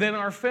bigger than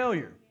our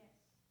failure.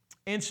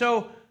 And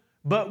so,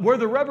 but where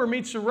the rubber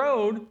meets the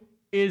road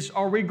is,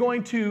 are we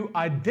going to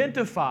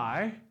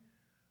identify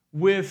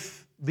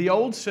with the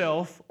old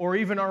self or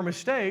even our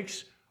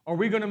mistakes? Or are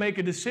we going to make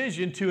a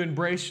decision to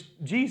embrace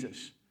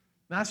Jesus?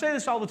 Now, I say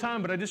this all the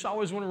time, but I just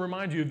always want to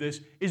remind you of this.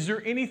 Is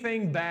there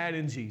anything bad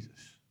in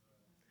Jesus?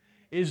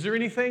 Is there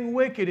anything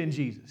wicked in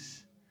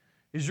Jesus?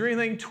 Is there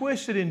anything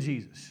twisted in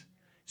Jesus?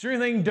 Is there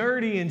anything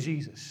dirty in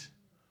Jesus?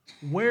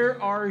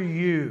 Where are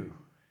you?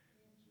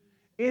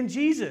 In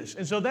Jesus.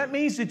 And so that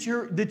means that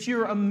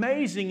you're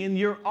amazing and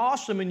you're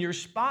awesome and you're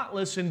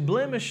spotless and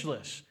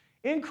blemishless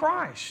in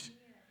Christ,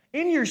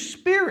 in your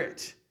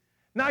spirit.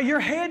 Now, your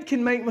head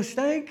can make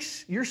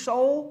mistakes, your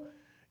soul,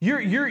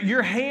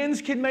 your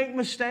hands can make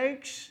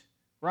mistakes,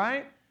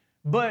 right?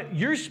 But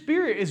your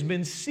spirit has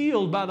been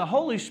sealed by the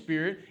Holy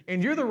Spirit,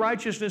 and you're the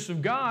righteousness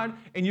of God,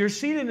 and you're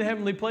seated in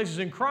heavenly places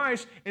in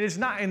Christ,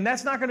 and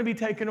that's not going to be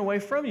taken away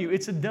from you.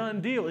 It's a done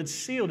deal. It's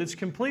sealed. It's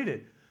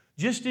completed.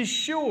 Just as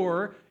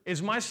sure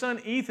as my son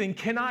Ethan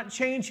cannot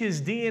change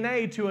his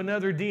DNA to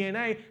another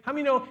DNA, how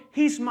many know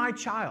he's my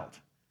child?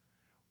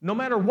 No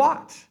matter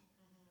what.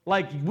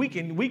 Like we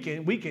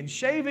can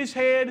shave his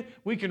head,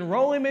 we can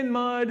roll him in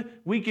mud,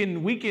 we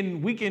can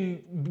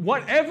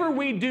whatever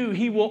we do,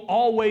 he will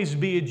always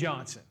be a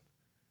Johnson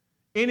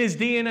in his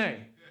DNA.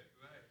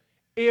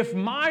 If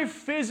my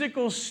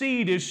physical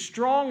seed is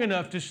strong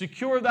enough to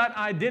secure that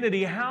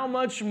identity, how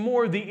much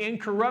more the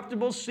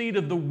incorruptible seed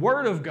of the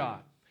Word of God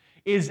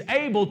is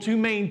able to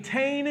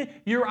maintain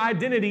your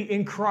identity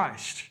in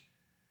Christ.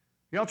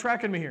 Y'all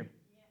tracking me here?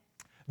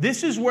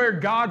 This is where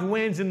God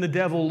wins and the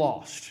devil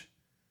lost.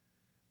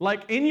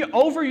 Like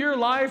over your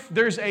life,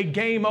 there's a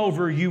game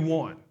over, you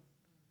won.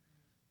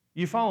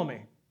 You follow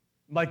me?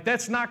 Like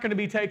that's not going to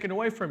be taken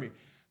away from you.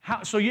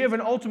 So you have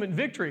an ultimate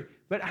victory.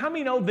 But how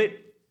many know that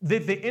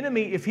the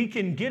enemy, if he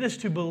can get us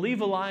to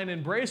believe a lie and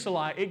embrace a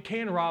lie, it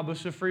can rob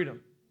us of freedom?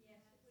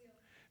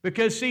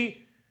 Because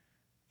see,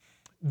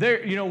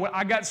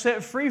 I got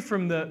set free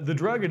from the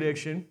drug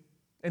addiction,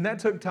 and that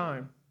took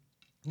time.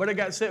 But I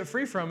got set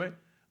free from it.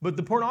 But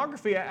the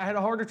pornography, I had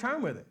a harder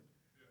time with it.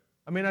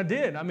 I mean, I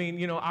did. I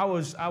mean, I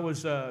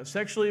was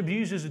sexually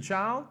abused as a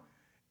child,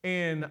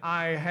 and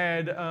I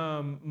had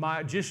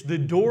just the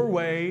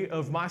doorway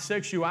of my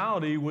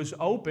sexuality was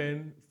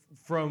open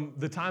from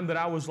the time that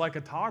I was like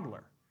a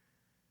toddler.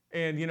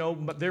 And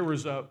but there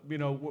was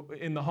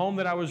in the home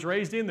that I was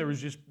raised in,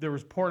 there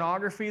was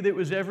pornography that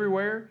was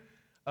everywhere.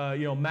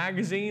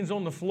 Magazines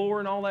on the floor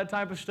and all that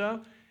type of stuff.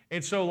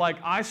 And so, like,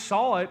 I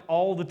saw it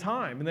all the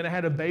time. And then I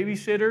had a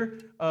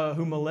babysitter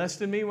who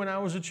molested me when I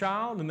was a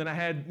child. And then I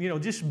had,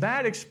 just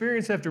bad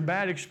experience after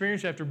bad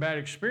experience after bad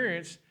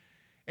experience.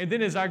 And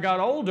then as I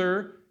got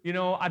older,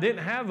 I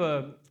didn't have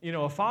a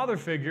father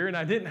figure, and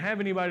I didn't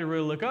have anybody to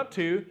really look up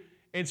to.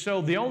 And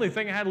so the only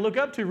thing I had to look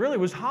up to really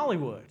was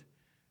Hollywood.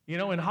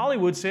 And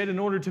Hollywood said in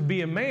order to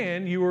be a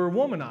man, you were a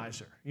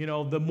womanizer.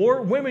 The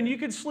more women you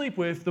could sleep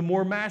with, the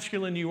more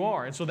masculine you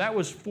are. And so that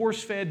was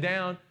force-fed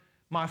down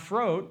my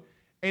throat.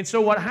 And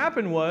so what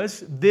happened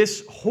was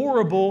this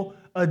horrible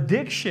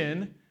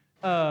addiction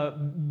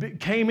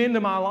came into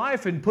my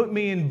life and put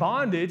me in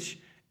bondage,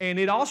 and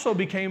it also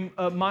became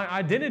my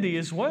identity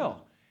as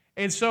well.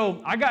 And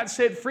so I got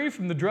set free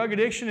from the drug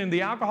addiction and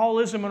the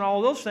alcoholism and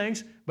all those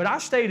things, but I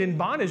stayed in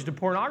bondage to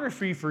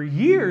pornography for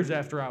years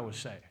after I was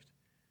saved.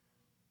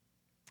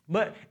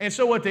 And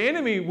so what the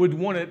enemy would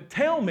want to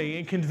tell me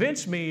and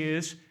convince me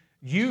is,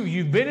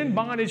 you've been in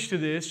bondage to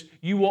this,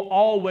 you will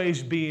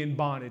always be in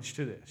bondage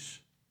to this.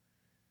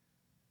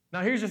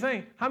 Now here's the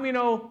thing, how many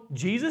know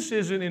Jesus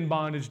isn't in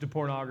bondage to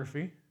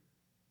pornography?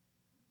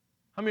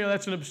 How many know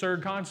that's an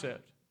absurd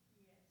concept?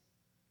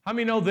 How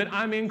many know that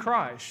I'm in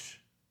Christ?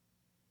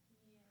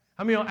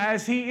 How many know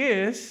as He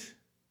is,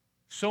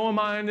 so am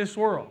I in this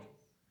world?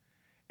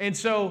 And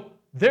so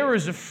there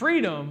is a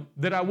freedom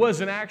that I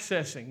wasn't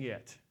accessing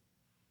yet.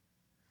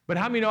 But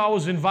how many know I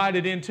was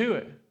invited into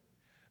it?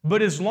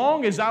 But as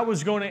long as I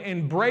was going to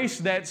embrace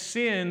that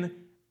sin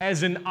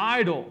as an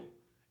idol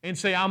and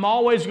say, I'm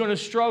always going to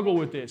struggle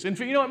with this. And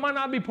it might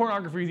not be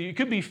pornography for you. It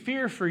could be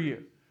fear for you.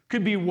 It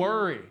could be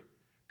worry.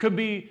 Could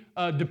be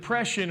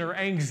depression or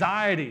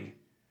anxiety.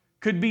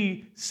 Could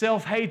be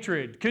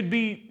self-hatred. Could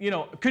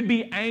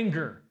be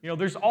anger.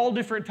 There's all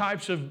different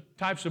types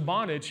of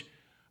bondage.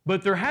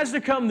 But there has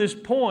to come this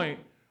point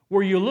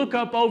where you look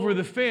up over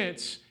the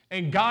fence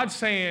and God's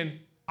saying,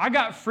 I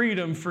got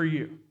freedom for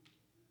you.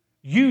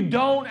 You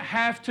don't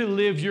have to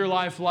live your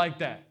life like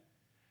that.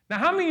 Now,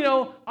 how many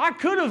know I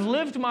could have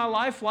lived my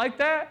life like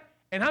that?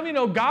 And how many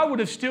know God would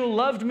have still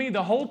loved me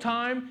the whole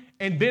time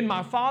and been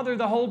my Father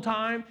the whole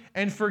time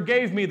and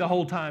forgave me the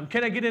whole time?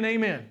 Can I get an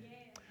amen?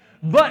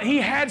 But He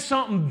had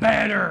something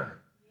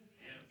better.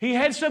 He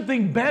had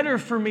something better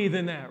for me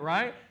than that,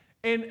 right?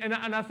 And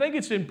I think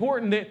it's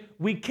important that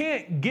we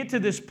can't get to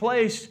this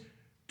place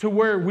to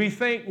where we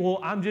think, well,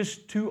 I'm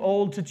just too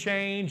old to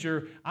change,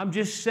 or I'm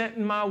just set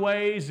in my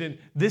ways, and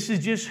this is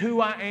just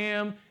who I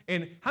am.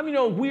 And how many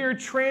know we are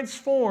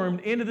transformed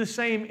into the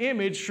same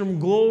image from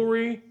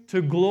glory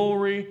to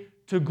glory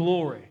to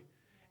glory?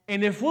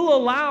 And if we'll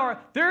allow,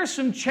 there are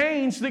some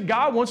chains that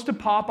God wants to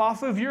pop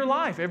off of your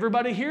life.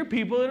 Everybody here,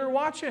 people that are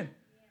watching.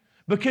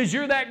 Because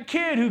you're that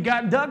kid who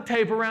got duct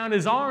tape around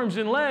his arms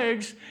and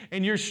legs,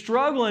 and you're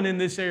struggling in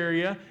this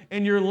area,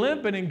 and you're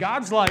limping, and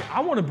God's like,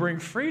 I want to bring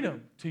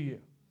freedom to you.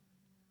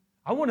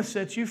 I want to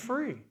set you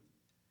free.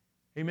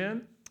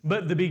 Amen?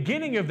 But the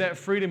beginning of that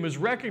freedom is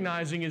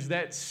recognizing is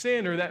that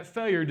sin or that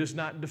failure does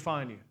not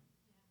define you.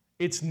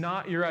 It's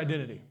not your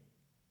identity.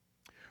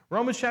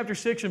 Romans chapter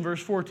 6 and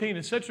verse 14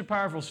 is such a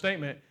powerful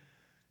statement.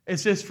 It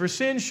says, for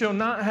sin shall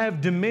not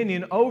have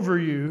dominion over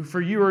you,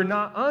 for you are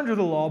not under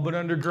the law, but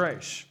under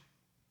grace.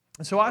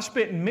 And so I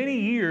spent many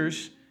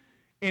years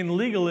in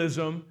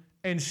legalism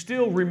and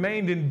still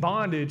remained in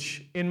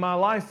bondage in my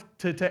life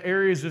to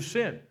areas of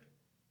sin.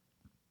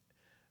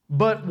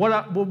 But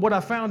what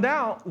I found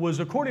out was,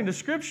 according to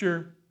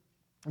Scripture,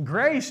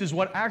 grace is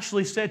what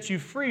actually sets you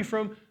free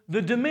from the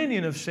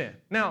dominion of sin.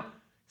 Now,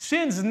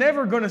 sin's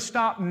never going to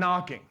stop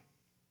knocking,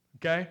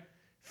 okay?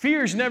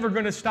 Fear's never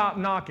going to stop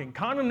knocking.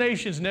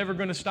 Condemnation's never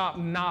going to stop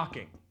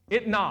knocking.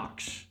 It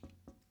knocks.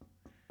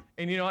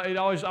 And I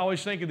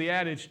always think of the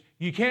adage,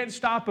 you can't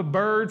stop a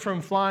bird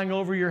from flying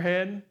over your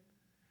head,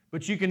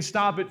 but you can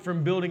stop it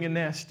from building a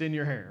nest in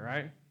your hair,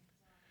 right?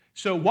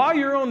 So while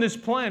you're on this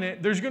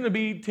planet, there's going to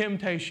be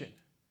temptation.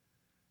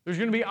 There's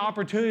going to be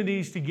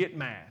opportunities to get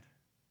mad.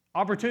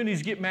 Opportunities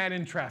to get mad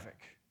in traffic.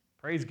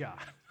 Praise God.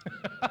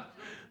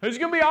 There's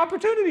going to be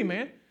opportunity,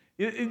 man.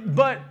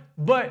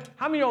 But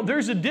how many know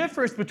there's a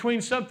difference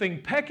between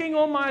something pecking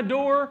on my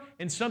door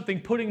and something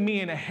putting me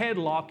in a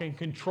headlock and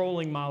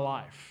controlling my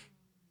life?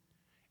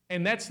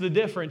 And that's the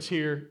difference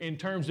here in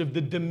terms of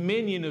the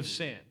dominion of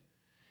sin.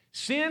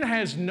 Sin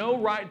has no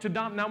right to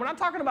dominate. Now, when I'm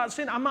talking about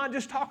sin, I'm not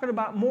just talking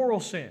about moral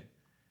sin.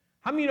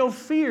 How many know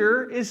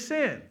fear is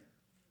sin?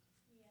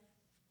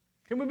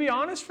 Can we be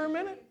honest for a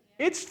minute?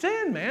 It's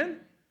sin,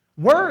 man.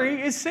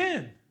 Worry is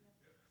sin.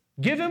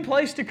 Giving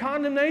place to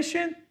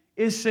condemnation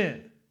is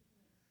sin.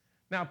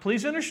 Now,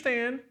 please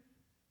understand,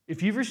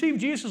 if you've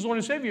received Jesus as Lord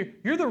and Savior,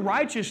 you're the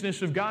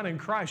righteousness of God in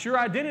Christ. Your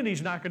identity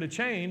is not going to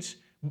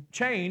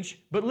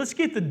change, but let's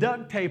get the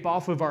duct tape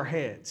off of our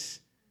heads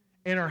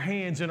and our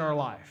hands in our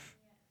life.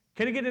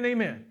 Can I get an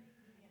amen?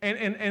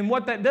 And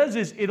what that does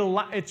is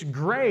it's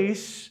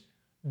grace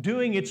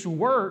doing its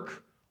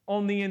work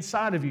on the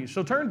inside of you.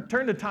 So turn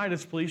to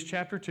Titus, please,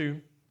 chapter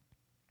 2.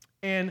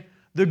 And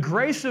the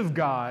grace of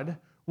God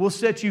will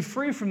set you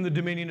free from the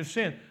dominion of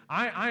sin.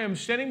 I am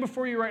standing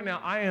before you right now.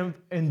 I am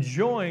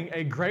enjoying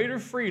a greater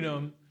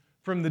freedom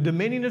from the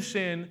dominion of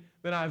sin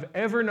than I've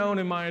ever known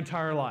in my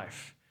entire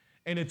life.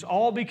 And it's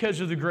all because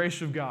of the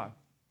grace of God.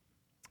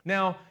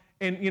 Now,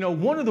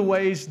 and one of the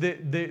ways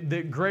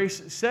that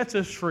grace sets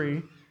us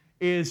free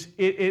is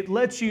it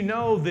lets you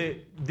know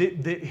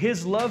that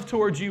His love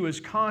towards you is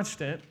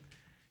constant,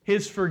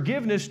 His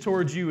forgiveness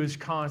towards you is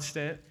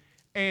constant,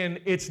 and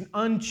it's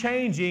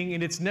unchanging,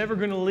 and it's never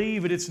going to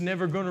leave, and it's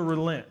never going to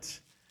relent.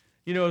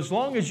 As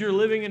long as you're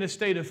living in a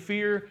state of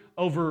fear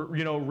over,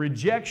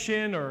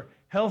 rejection or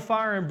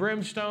hellfire and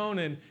brimstone,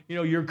 and,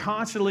 you're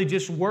constantly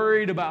just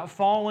worried about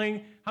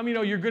falling, how many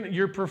know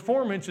your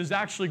performance is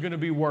actually going to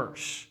be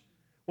worse?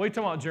 Wait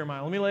till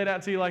Jeremiah. Let me lay it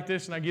out to you like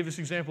this, and I give this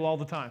example all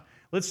the time.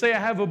 Let's say I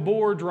have a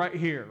board right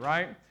here,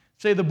 right?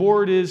 Say the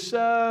board is,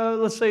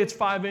 let's say it's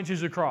 5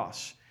 inches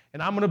across.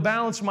 And I'm going to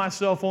balance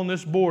myself on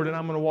this board and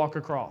I'm going to walk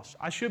across.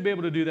 I should be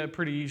able to do that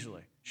pretty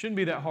easily. Shouldn't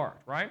be that hard,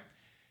 right?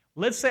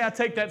 Let's say I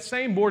take that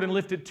same board and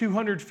lift it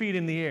 200 feet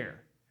in the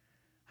air.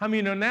 How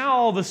many know now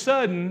all of a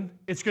sudden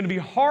it's going to be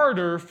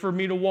harder for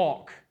me to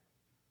walk?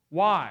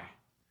 Why?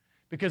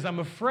 Because I'm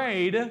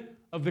afraid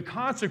of the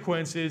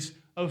consequences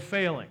of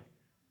failing.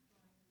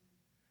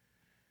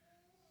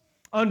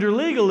 Under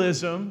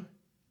legalism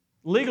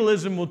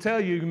will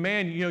tell you,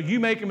 man, you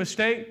make a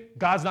mistake,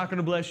 God's not going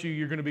to bless you,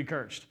 you're going to be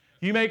cursed.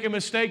 You make a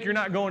mistake, you're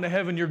not going to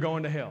heaven, you're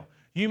going to hell.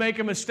 You make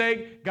a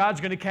mistake,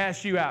 God's going to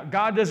cast you out.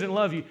 God doesn't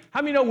love you.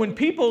 How many know when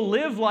people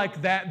live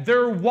like that,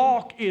 their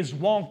walk is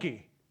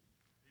wonky?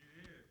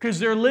 Because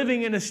they're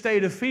living in a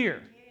state of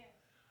fear.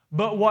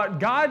 But what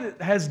God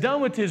has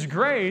done with His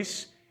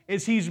grace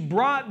is He's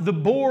brought the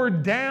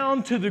board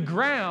down to the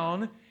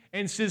ground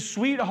and says,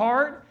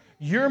 sweetheart,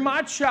 you're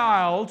my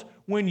child.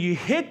 When you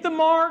hit the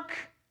mark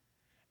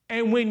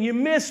and when you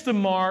miss the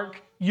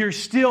mark, you're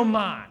still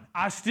mine.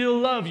 I still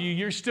love you.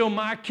 You're still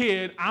my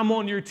kid. I'm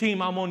on your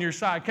team. I'm on your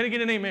side. Can I get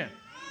an amen?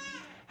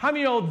 How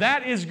many know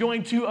that is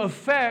going to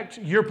affect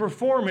your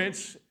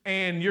performance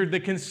and the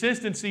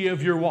consistency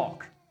of your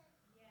walk?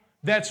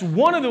 That's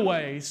one of the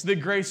ways that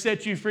grace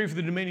sets you free from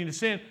the dominion of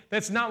sin.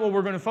 That's not what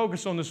we're going to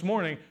focus on this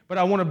morning, but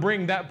I want to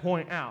bring that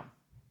point out.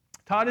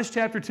 Titus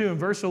chapter 2 and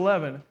verse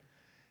 11,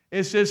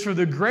 it says, for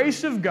the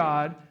grace of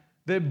God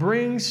that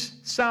brings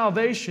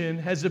salvation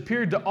has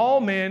appeared to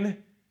all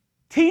men,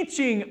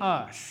 teaching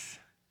us.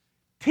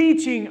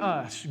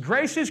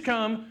 Grace has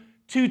come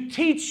to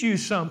teach you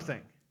something.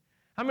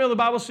 How many know the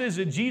Bible says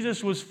that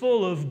Jesus was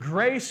full of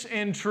grace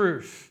and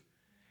truth?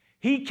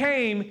 He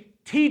came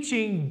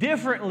teaching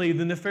differently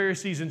than the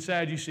Pharisees and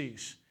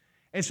Sadducees.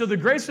 And so the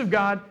grace of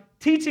God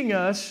teaching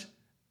us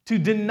to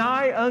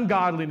deny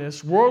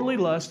ungodliness, worldly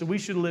lust, that we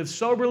should live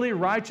soberly,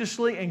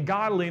 righteously, and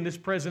godly in this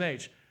present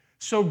age.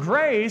 So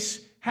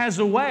grace has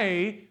a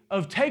way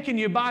of taking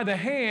you by the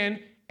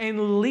hand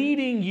and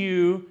leading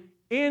you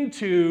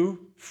into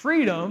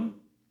freedom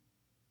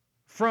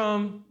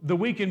from the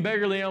weak and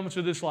beggarly elements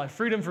of this life.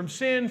 Freedom from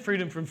sin,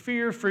 freedom from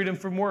fear, freedom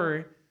from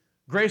worry.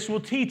 Grace will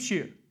teach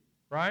you,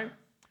 right?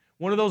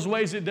 One of those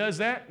ways it does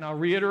that, and I'll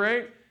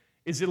reiterate,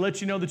 is it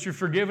lets you know that you're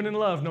forgiven and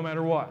loved no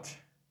matter what.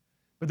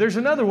 But there's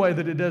another way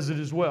that it does it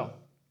as well.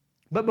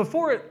 But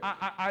before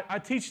I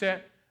teach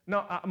that,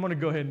 no, I'm going to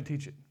go ahead and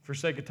teach it for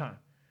sake of time.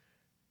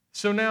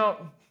 So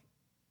now,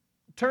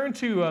 turn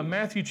to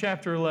Matthew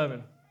chapter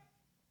 11.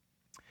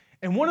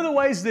 And one of the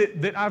ways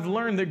that I've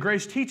learned that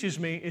grace teaches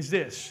me is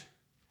this.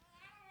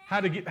 How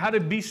to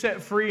be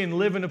set free and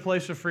live in a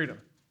place of freedom.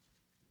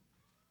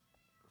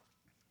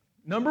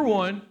 Number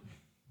one,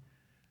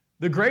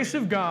 the grace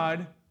of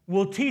God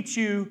will teach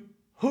you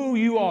who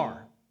you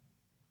are.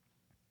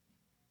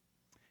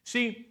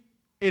 See,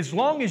 as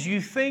long as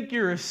you think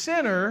you're a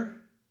sinner,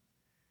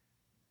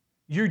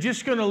 you're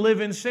just going to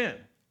live in sin.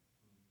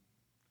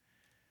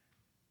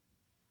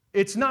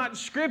 It's not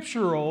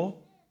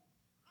scriptural.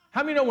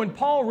 How many know when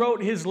Paul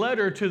wrote his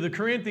letter to the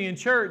Corinthian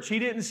church, he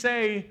didn't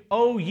say,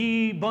 "Oh,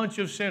 ye bunch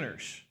of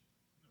sinners."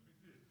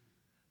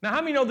 Now,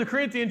 how many know the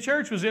Corinthian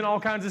church was in all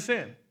kinds of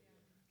sin?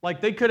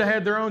 Like they could have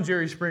had their own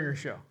Jerry Springer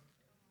show.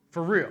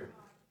 For real.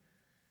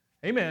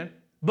 Amen.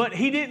 But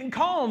he didn't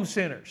call them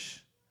sinners.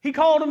 He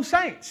called them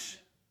saints.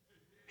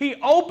 He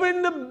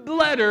opened the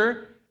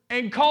letter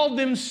and called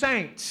them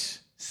saints.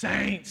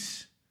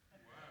 Saints.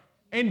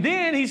 And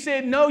then he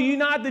said, "Know you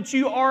not that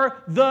you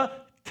are the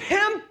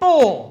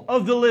temple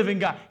of the living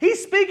God."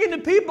 He's speaking to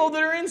people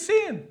that are in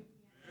sin.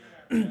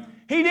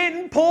 He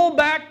didn't pull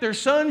back their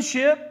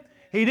sonship.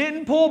 He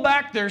didn't pull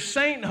back their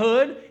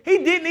sainthood. He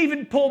didn't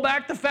even pull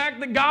back the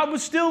fact that God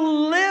was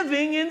still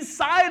living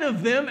inside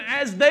of them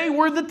as they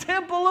were the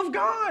temple of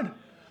God.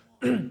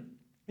 You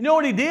know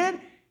what he did?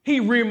 He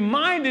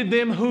reminded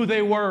them who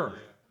they were.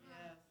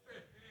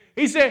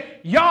 He said,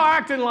 "Y'all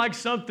acting like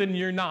something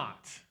you're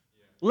not.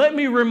 Let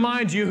me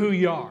remind you who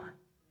you are."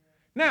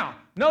 Now,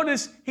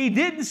 notice he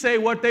didn't say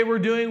what they were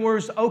doing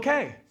was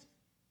okay.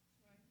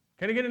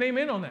 Can I get an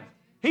amen on that?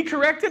 He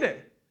corrected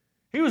it.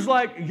 He was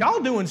like, "Y'all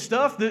doing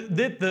stuff that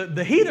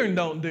the heathen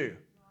don't do."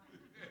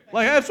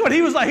 Like, that's what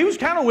he was like. He was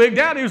kind of wigged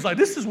out. He was like,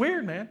 "This is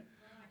weird, man.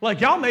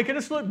 Like, y'all making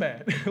us look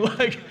bad.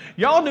 Like,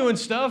 y'all doing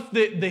stuff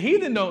that the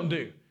heathen don't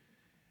do."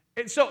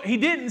 And so he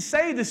didn't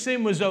say the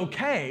sin was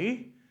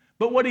okay,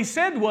 but what he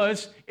said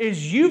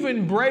is you've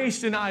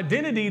embraced an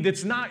identity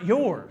that's not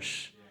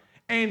yours.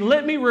 And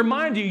let me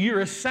remind you,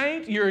 you're a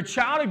saint, you're a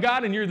child of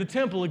God, and you're the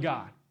temple of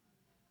God.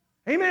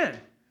 Amen.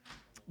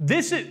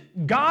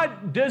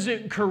 God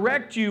doesn't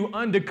correct you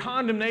unto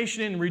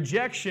condemnation and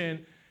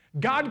rejection.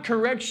 God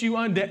corrects you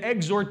unto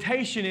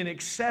exhortation and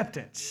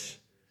acceptance.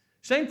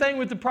 Same thing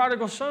with the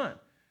prodigal son.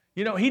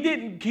 You know, he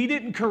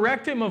didn't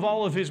correct him of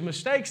all of his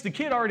mistakes. The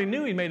kid already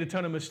knew he made a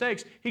ton of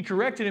mistakes. He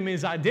corrected him in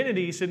his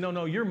identity. He said,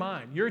 no, you're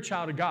mine. You're a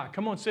child of God.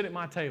 Come on, sit at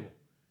my table.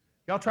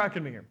 Y'all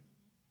tracking me here?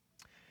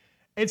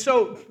 And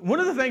so one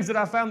of the things that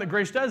I found that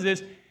grace does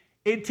is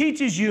it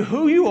teaches you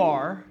who you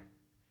are,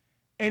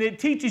 and it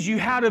teaches you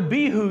how to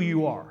be who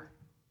you are.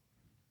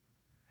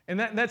 And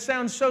that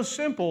sounds so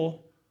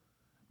simple,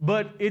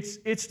 but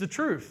it's the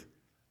truth.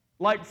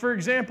 Like, for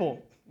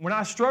example, when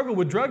I struggled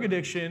with drug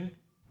addiction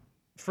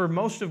for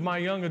most of my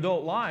young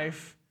adult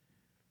life,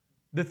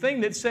 the thing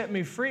that set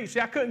me free,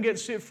 I couldn't get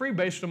set free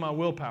based on my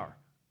willpower.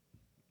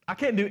 I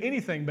can't do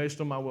anything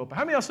based on my willpower.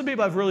 How many of some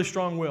people have really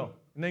strong will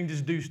and they can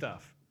just do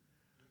stuff?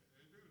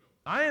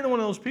 I ain't one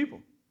of those people.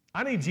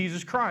 I need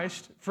Jesus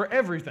Christ for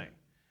everything.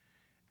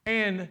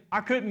 And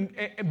I couldn't,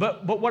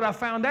 but what I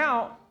found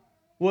out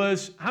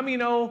was, how many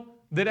know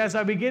that as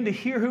I began to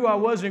hear who I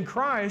was in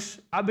Christ,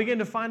 I began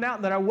to find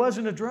out that I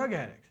wasn't a drug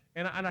addict.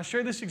 And I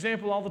share this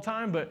example all the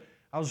time, but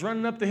I was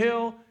running up the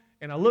hill,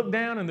 and I look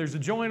down, and there's a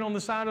joint on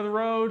the side of the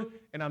road,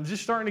 and I'm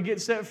just starting to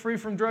get set free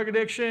from drug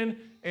addiction,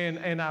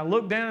 and I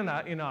look down,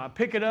 and I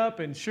pick it up,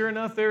 and sure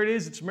enough, there it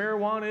is. It's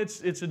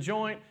marijuana. It's a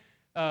joint.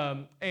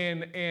 And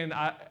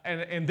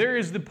there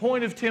is the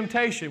point of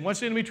temptation. What's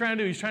the enemy trying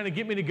to do? He's trying to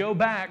get me to go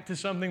back to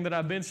something that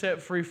I've been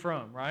set free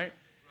from, right?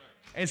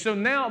 And so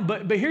now,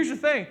 but here's the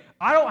thing.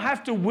 I don't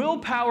have to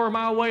willpower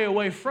my way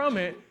away from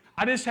it.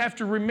 I just have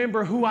to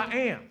remember who I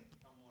am.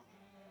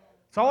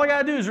 So all I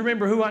got to do is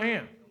remember who I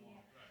am.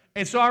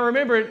 And so I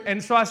remembered,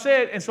 and so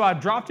I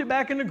dropped it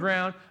back in the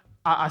ground.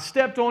 I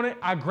stepped on it.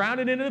 I ground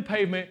it into the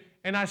pavement,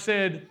 and I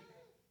said,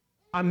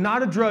 I'm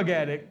not a drug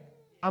addict.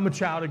 I'm a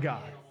child of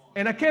God.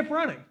 And I kept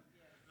running.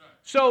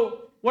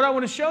 So what I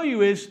want to show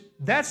you is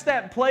that's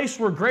that place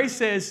where grace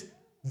says,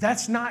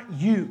 that's not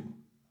you.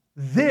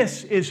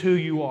 This is who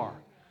you are.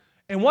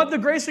 And what the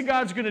grace of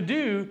God's going to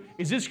do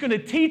is it's going to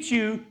teach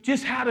you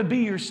just how to be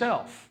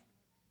yourself.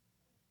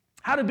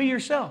 How to be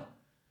yourself.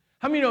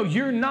 How many know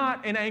you're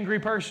not an angry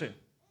person?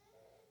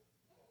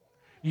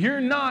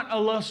 You're not a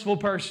lustful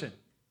person.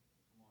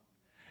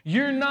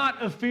 You're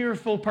not a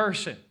fearful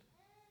person.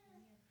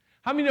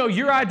 How many know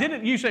your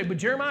identity? You say, but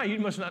Jeremiah, you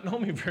must not know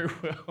me very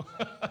well.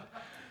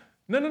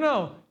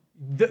 No.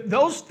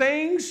 Those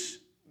things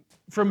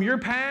from your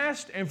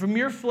past and from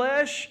your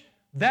flesh,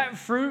 that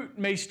fruit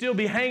may still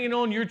be hanging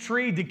on your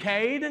tree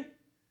decayed,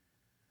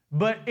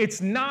 but it's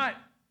not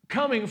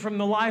coming from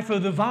the life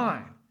of the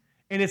vine.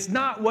 And it's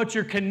not what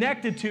you're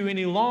connected to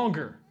any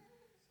longer.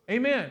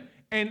 Amen.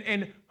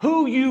 And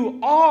who you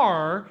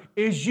are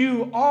is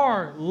you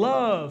are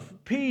love,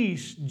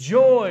 peace,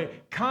 joy,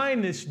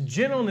 kindness,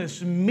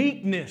 gentleness,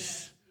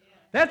 meekness.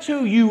 That's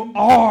who you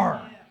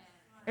are.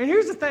 And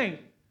here's the thing.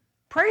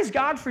 Praise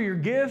God for your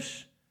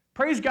gifts.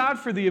 Praise God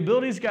for the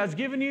abilities God's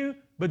given you.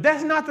 But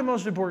that's not the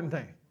most important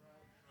thing.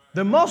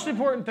 The most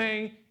important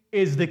thing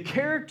is the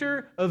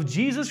character of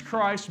Jesus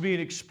Christ being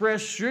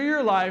expressed through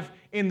your life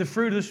in the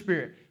fruit of the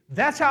Spirit.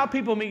 That's how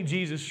people meet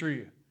Jesus through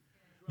you.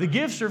 The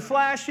gifts are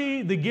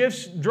flashy. The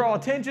gifts draw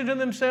attention to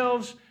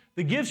themselves.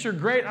 The gifts are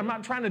great. I'm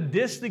not trying to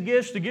diss the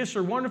gifts. The gifts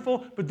are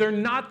wonderful, but they're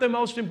not the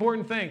most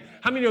important thing.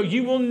 How many know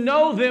you will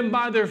know them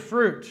by their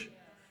fruit?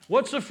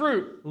 What's the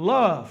fruit?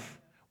 Love.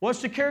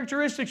 What's the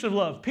characteristics of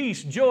love?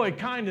 Peace, joy,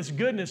 kindness,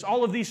 goodness,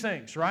 all of these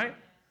things, right?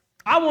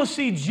 I want to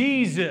see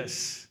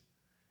Jesus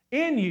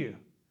in you.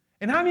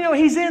 And how many know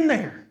He's in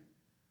there?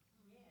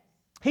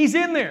 He's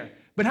in there.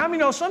 But how many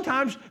know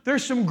sometimes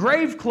there's some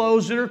grave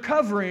clothes that are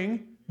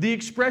covering the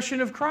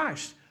expression of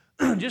Christ?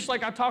 Just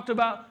like I talked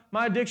about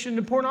my addiction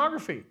to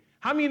pornography.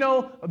 How many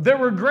know there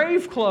were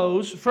grave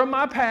clothes from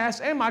my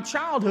past and my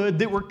childhood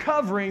that were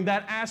covering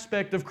that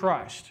aspect of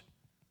Christ?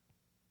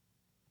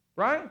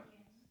 Right?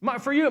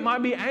 For you, it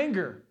might be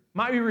anger,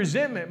 might be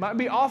resentment, might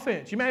be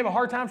offense. You may have a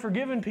hard time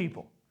forgiving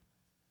people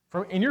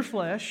in your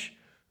flesh.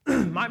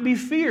 Might be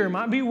fear,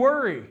 might be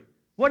worry.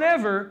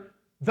 Whatever,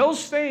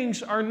 those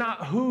things are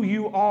not who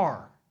you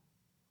are.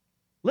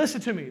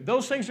 Listen to me.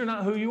 Those things are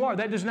not who you are.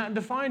 That does not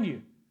define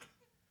you.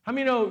 How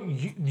many know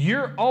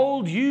your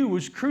old you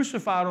was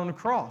crucified on the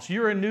cross?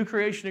 You're a new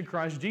creation in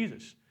Christ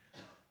Jesus.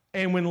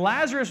 And when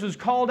Lazarus was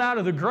called out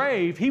of the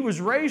grave, he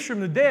was raised from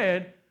the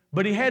dead,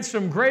 but he had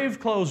some grave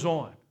clothes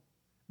on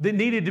that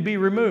needed to be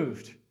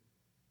removed.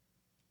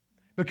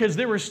 Because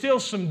there was still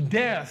some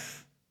death.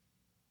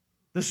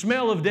 The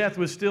smell of death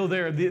was still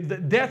there. The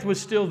death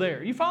was still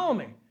there. You follow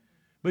me?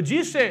 But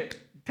Jesus said,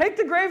 take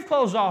the grave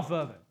clothes off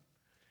of it.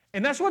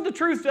 And that's what the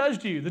truth does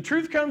to you. The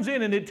truth comes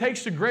in and it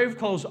takes the grave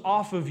clothes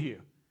off of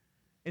you.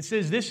 It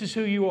says, this is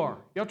who you are.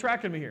 Y'all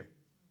tracking me here?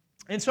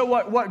 And so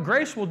what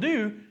grace will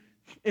do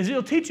is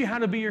it'll teach you how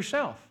to be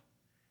yourself.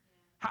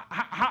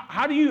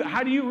 How do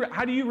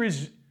you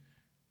resist?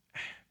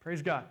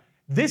 Praise God.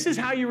 This is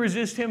how you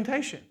resist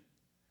temptation.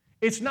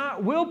 It's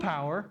not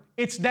willpower.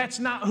 That's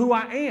not who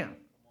I am.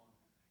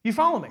 You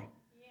follow me?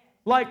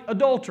 Like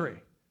adultery.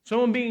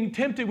 Someone being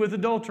tempted with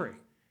adultery.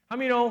 How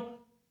many know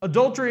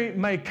adultery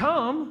may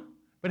come,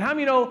 but how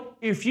many know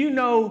if you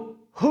know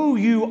who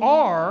you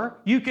are,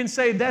 you can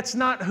say that's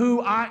not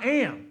who I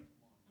am?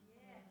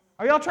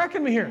 Are y'all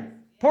tracking me here?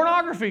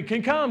 Pornography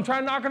can come, try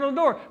knocking on the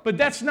door, but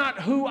that's not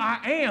who I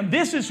am.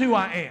 This is who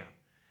I am.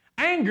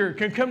 Anger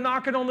can come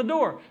knocking on the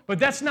door, but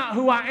that's not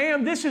who I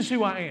am. This is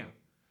who I am.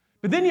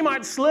 But then you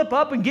might slip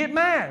up and get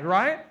mad,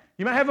 right?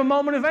 You might have a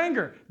moment of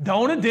anger.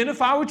 Don't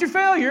identify with your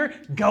failure.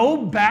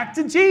 Go back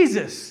to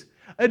Jesus.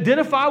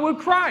 Identify with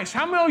Christ.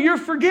 How many of you are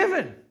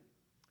forgiven?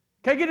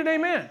 Can I get an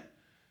amen?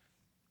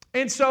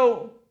 And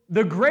so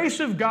the grace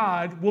of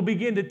God will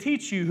begin to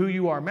teach you who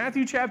you are.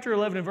 Matthew chapter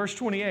 11 and verse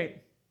 28.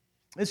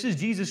 This is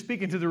Jesus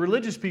speaking to the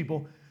religious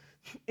people.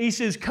 He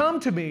says, "Come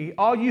to me,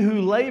 all you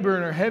who labor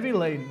and are heavy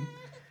laden,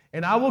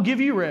 and I will give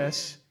you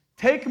rest.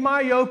 Take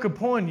my yoke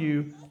upon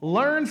you,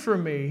 learn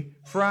from me,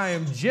 for I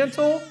am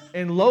gentle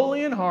and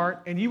lowly in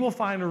heart, and you will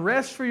find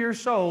rest for your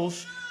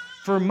souls.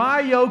 For my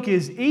yoke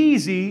is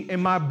easy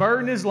and my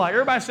burden is light."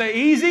 Everybody say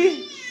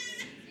easy.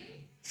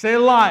 Say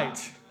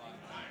light.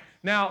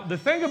 Now, the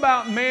thing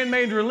about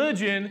man-made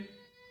religion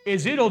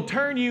is it'll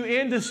turn you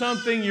into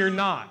something you're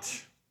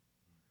not.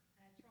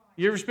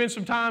 You ever spend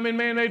some time in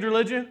man-made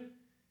religion?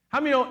 How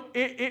many know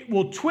it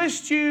will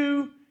twist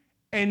you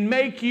and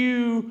make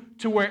you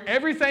to where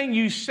everything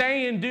you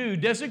say and do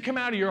doesn't come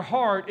out of your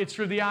heart, it's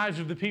for the eyes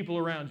of the people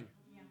around you.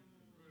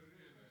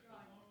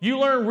 You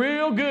learn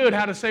real good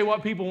how to say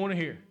what people want to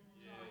hear.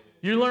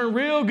 You learn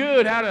real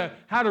good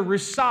how to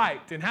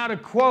recite and how to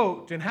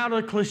quote and how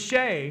to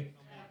cliche,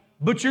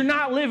 but you're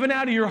not living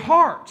out of your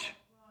heart.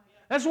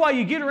 That's why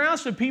you get around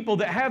some people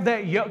that have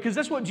that yoke, because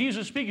that's what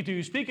Jesus is speaking to.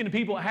 He's speaking to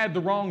people that had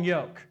the wrong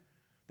yoke.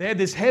 They had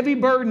this heavy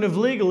burden of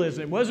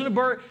legalism. It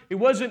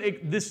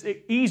wasn't this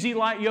easy,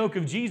 light yoke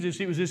of Jesus.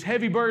 It was this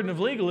heavy burden of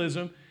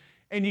legalism.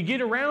 And you get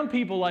around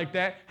people like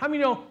that. How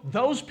many know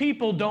those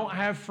people don't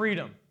have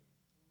freedom?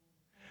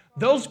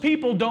 Those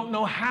people don't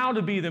know how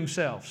to be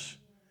themselves.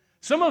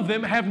 Some of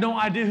them have no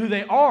idea who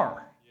they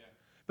are.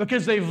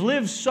 Because they've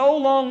lived so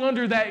long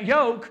under that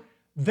yoke,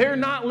 they're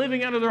not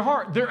living out of their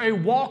heart. They're a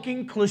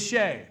walking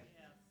cliche.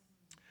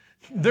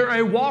 They're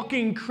a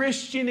walking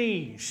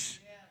Christianese.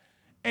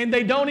 And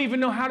they don't even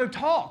know how to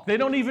talk. They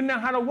don't even know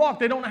how to walk.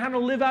 They don't know how to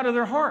live out of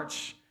their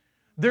hearts.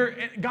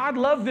 God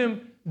loved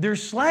them. They're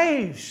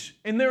slaves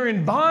and they're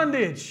in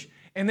bondage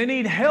and they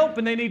need help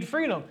and they need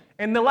freedom.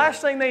 And the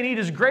last thing they need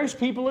is grace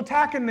people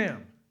attacking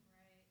them.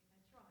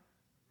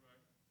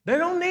 They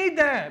don't need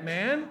that,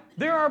 man.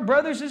 They're our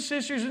brothers and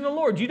sisters in the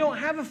Lord. You don't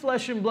have a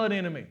flesh and blood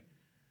enemy.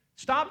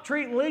 Stop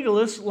treating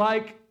legalists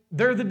like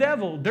they're the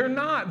devil. They're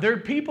not. They're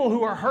people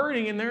who are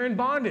hurting and they're in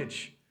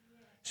bondage.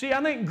 See,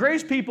 I think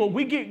grace people,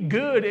 we get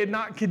good at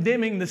not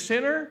condemning the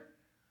sinner,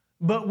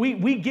 but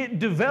we get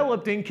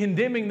developed in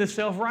condemning the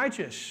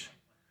self-righteous.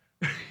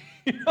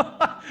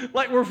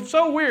 Like we're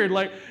so weird.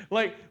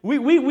 Like we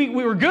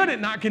were good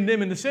at not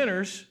condemning the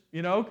sinners,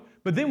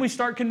 but then we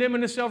start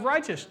condemning the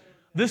self-righteous.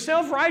 The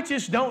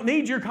self-righteous don't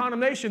need your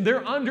condemnation.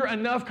 They're under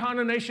enough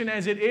condemnation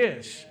as it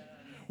is.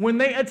 When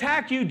they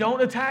attack you,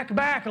 don't attack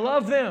back.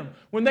 Love them.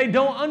 When they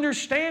don't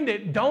understand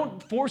it,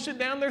 don't force it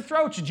down their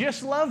throats.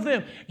 Just love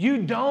them.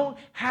 You don't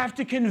have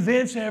to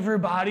convince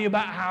everybody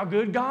about how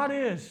good God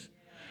is.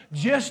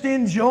 Just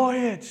enjoy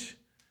it.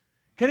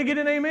 Can I get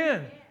an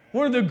amen?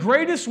 One of the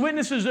greatest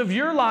witnesses of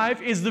your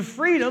life is the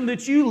freedom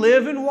that you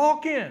live and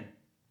walk in.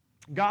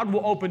 God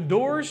will open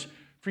doors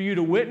for you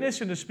to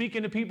witness and to speak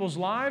into people's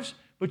lives,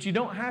 but you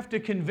don't have to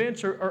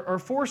convince or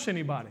force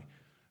anybody.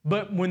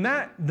 But when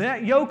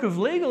that yoke of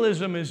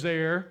legalism is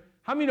there,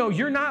 how many know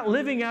you're not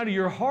living out of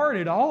your heart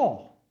at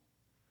all?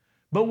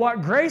 But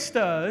what grace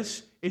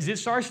does is it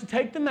starts to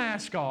take the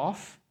mask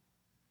off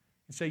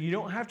and say you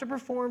don't have to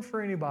perform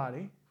for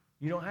anybody.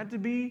 You don't have to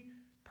be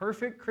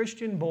perfect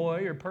Christian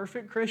boy or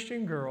perfect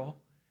Christian girl.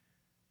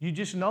 You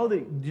just know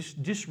that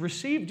just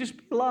receive, just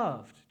be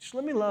loved. Just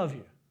let me love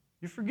you.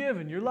 You're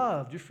forgiven, you're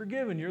loved. You're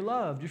forgiven, you're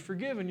loved. You're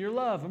forgiven, you're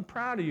loved. I'm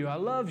proud of you. I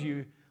love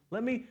you.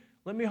 Let me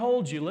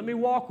hold you. Let me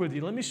walk with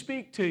you. Let me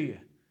speak to you.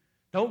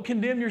 Don't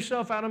condemn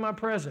yourself out of my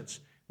presence.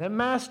 That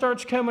mask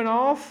starts coming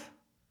off,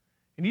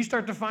 and you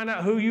start to find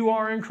out who you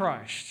are in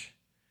Christ.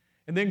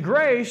 And then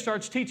grace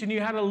starts teaching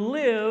you how to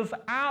live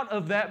out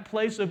of that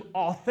place of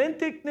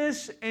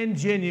authenticness and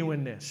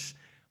genuineness.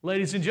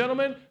 Ladies and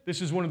gentlemen,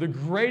 this is one of the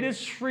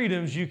greatest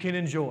freedoms you can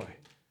enjoy.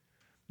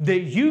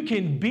 That you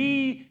can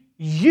be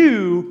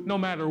you no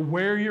matter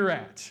where you're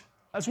at.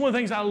 That's one of the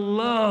things I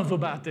love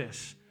about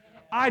this.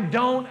 I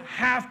don't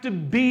have to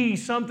be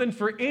something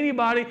for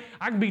anybody.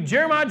 I can be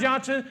Jeremiah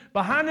Johnson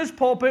behind this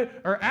pulpit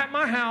or at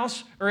my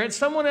house or at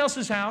someone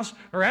else's house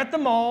or at the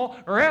mall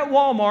or at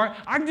Walmart.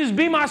 I can just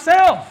be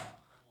myself.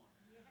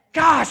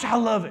 Gosh, I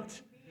love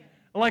it.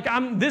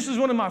 This is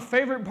one of my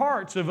favorite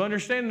parts of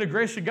understanding the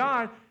grace of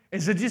God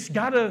is I just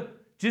gotta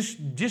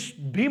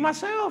just be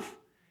myself.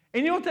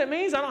 And you know what that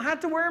means? I don't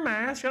have to wear a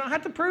mask. I don't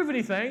have to prove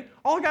anything.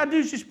 All I got to do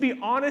is just be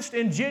honest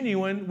and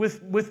genuine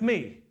with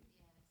me.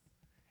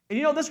 And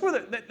you know, that's where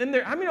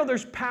I mean,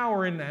 there's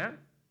power in that.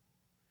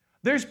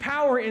 There's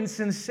power in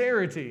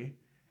sincerity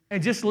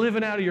and just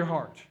living out of your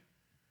heart.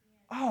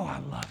 Oh, I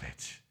love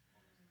it.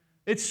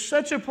 It's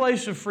such a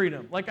place of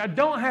freedom. Like, I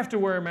don't have to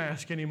wear a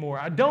mask anymore.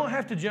 I don't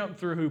have to jump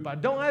through a hoop. I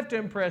don't have to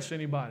impress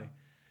anybody.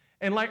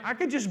 And like, I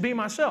could just be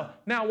myself.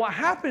 Now, what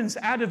happens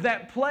out of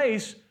that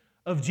place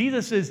of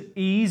Jesus'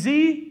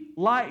 easy,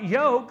 light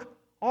yoke,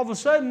 all of a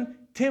sudden,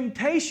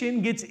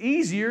 temptation gets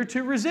easier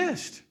to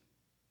resist.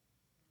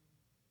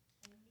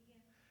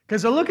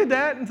 Because I look at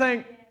that and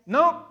think,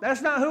 nope,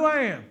 that's not who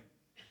I am.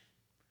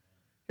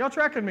 Y'all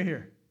tracking me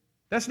here?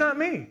 That's not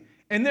me.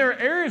 And there are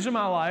areas of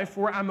my life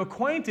where I'm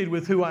acquainted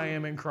with who I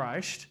am in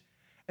Christ.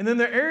 And then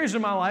there are areas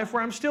of my life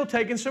where I'm still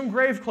taking some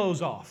grave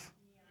clothes off.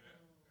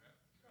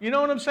 You know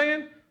what I'm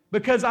saying?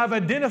 Because I've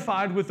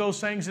identified with those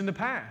things in the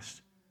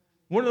past.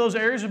 One of those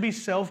areas would be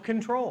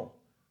self-control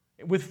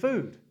with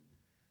food.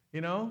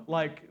 You know,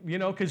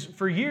 because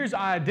for years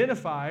I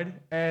identified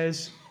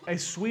as a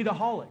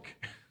sweetaholic.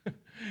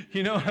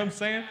 You know what I'm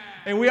saying?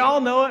 And we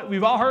all know it.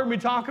 We've all heard me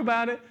talk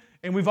about it.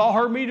 And we've all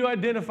heard me to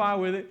identify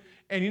with it.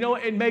 And you know,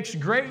 it makes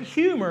great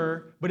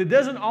humor, but it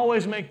doesn't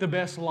always make the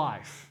best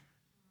life.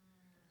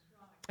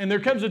 And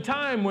there comes a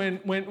time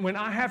when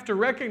I have to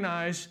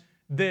recognize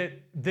that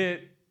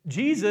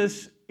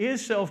Jesus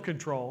is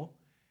self-control,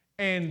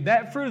 and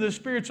that fruit of the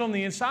Spirit's on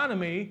the inside of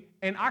me,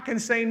 and I can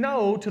say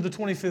no to the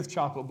 25th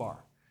chocolate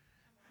bar.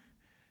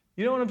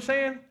 You know what I'm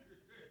saying?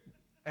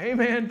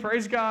 Amen.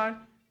 Praise God.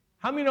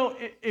 How many know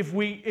if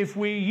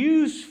we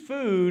use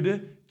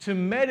food to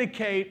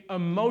medicate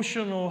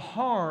emotional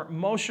harm,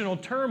 emotional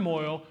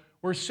turmoil,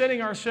 we're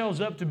setting ourselves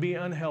up to be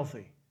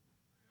unhealthy?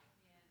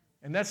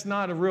 And that's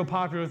not a real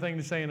popular thing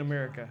to say in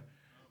America.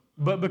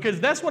 But because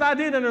that's what I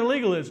did under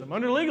legalism.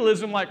 Under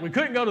legalism, like, we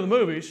couldn't go to the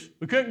movies,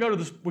 we couldn't go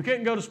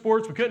to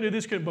sports, we couldn't do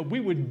this, but we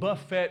would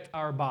buffet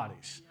our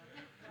bodies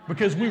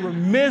because we were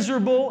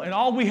miserable and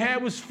all we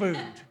had was food.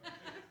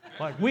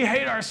 Like, we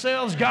hate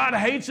ourselves, God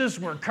hates us,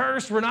 we're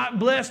cursed, we're not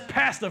blessed,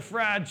 pass the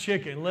fried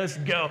chicken, let's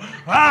go.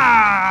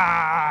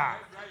 Ah!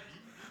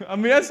 I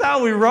mean, that's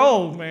how we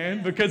rolled,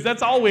 man, because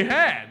that's all we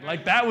had.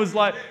 Like, that was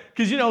like,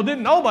 because, you know,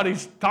 didn't nobody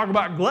talk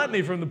about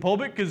gluttony from the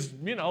pulpit because,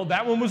 you know,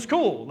 that one was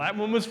cool. That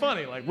one was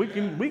funny. Like,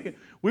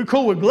 we're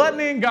cool with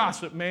gluttony and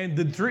gossip, man.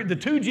 The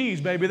two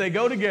G's, baby, they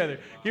go together.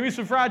 Give me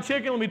some fried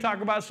chicken, let me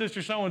talk about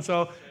Sister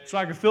So-and-so so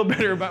I can feel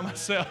better about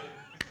myself.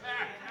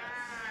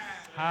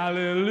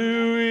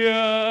 Hallelujah.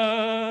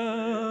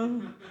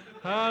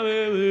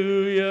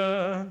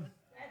 Hallelujah.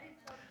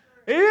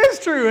 It is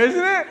true,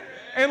 isn't it?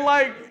 And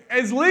like,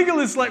 as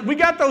legalists, like, we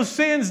got those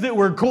sins that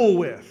we're cool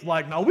with.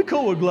 Like, no, we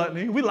cool with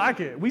gluttony. We like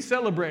it. We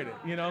celebrate it,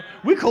 you know.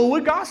 We cool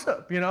with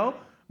gossip, you know.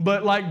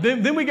 But like,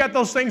 then we got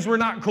those things we're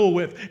not cool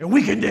with. And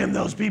we condemn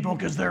those people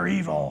because they're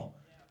evil.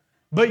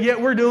 But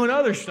yet we're doing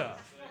other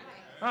stuff.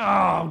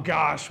 Oh,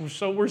 gosh.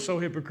 We're so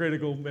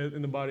hypocritical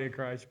in the body of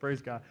Christ.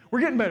 Praise God.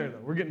 We're getting better, though.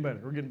 We're getting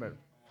better.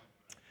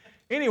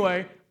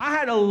 Anyway, I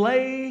had to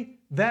lay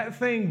that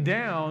thing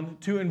down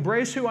to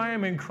embrace who I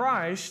am in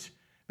Christ.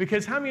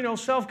 Because how many know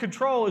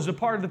self-control is a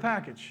part of the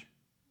package?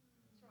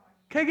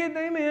 Okay, get an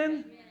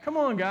amen. Come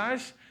on,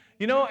 guys.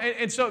 You know,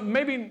 and so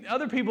maybe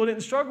other people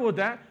didn't struggle with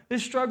that.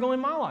 There's struggle in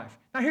my life.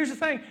 Now, here's the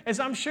thing. As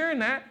I'm sharing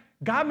that,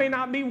 God may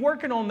not be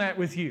working on that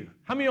with you.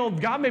 How many know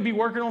God may be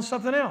working on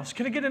something else?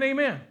 Can I get an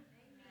amen?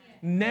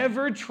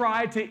 Never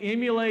try to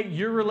emulate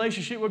your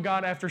relationship with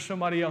God after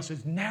somebody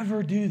else's.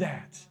 Never do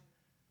that.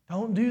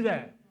 Don't do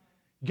that.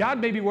 God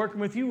may be working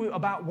with you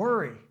about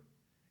worry.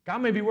 God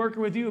may be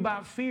working with you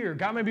about fear.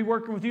 God may be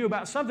working with you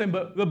about something.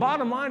 But the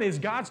bottom line is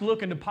God's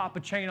looking to pop a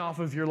chain off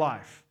of your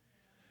life.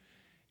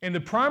 And the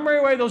primary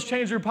way those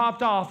chains are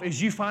popped off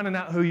is you finding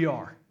out who you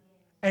are.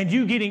 And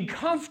you getting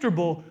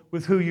comfortable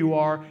with who you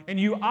are. And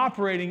you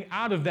operating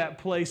out of that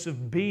place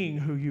of being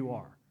who you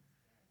are.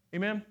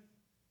 Amen?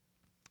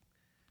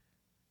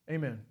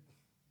 Amen.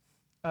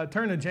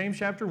 Turn to James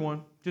chapter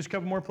 1. Just a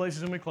couple more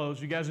places and we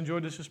close. You guys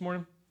enjoyed this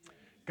morning?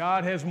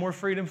 God has more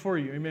freedom for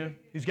you. Amen.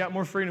 He's got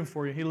more freedom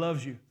for you. He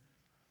loves you.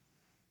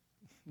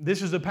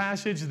 This is a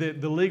passage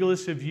that the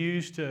legalists have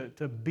used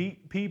to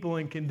beat people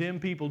and condemn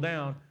people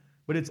down,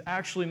 but it's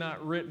actually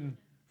not written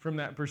from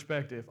that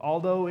perspective,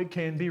 although it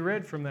can be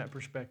read from that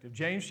perspective.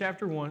 James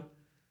chapter 1,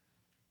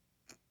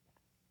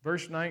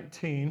 verse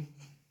 19.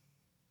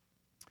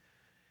 It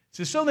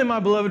says, "So then, my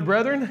beloved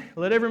brethren,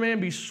 let every man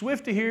be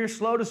swift to hear,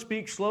 slow to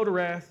speak, slow to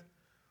wrath.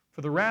 For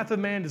the wrath of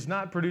man does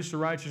not produce the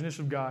righteousness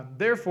of God.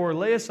 Therefore,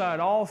 lay aside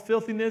all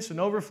filthiness and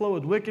overflow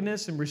with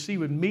wickedness and receive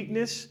with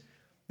meekness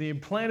the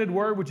implanted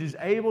word which is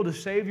able to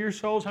save your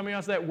souls." How many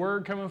else that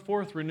word coming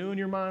forth, renewing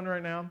your mind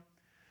right now?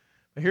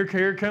 But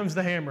here comes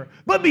the hammer.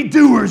 "But be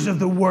doers of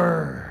the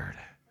word,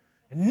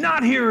 and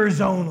not hearers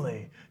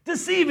only,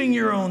 deceiving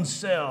your own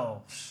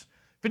selves.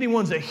 If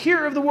anyone's a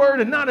hearer of the word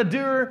and not a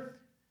doer,"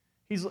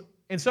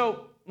 and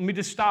so let me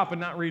just stop and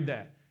not read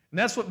that. And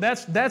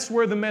that's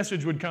where the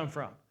message would come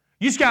from.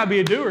 You just got to be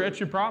a doer. That's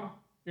your problem.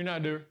 You're not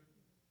a doer.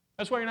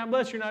 That's why you're not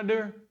blessed, you're not a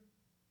doer.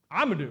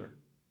 I'm a doer.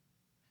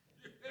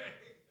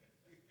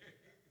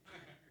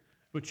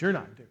 But you're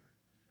not a doer.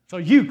 So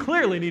you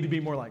clearly need to be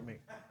more like me.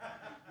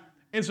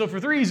 And so for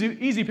 3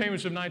 easy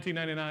payments of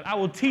 $19.99, I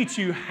will teach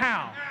you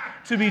how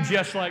to be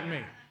just like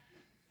me.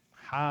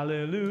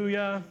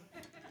 Hallelujah.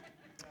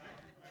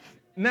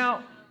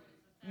 Now,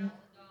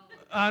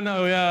 I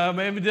know, yeah,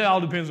 maybe it all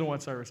depends on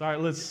what service. All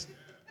right,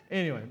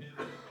 anyway.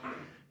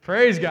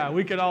 Praise God.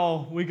 We could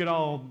all,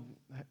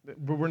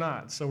 but we're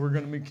not, so we're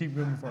going to keep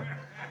moving forward.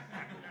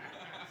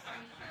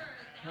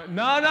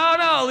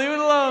 No, leave it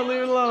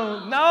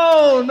alone.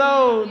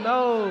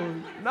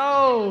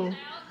 No.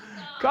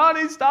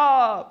 Connie,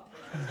 stop.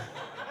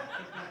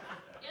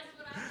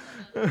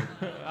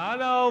 I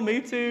know,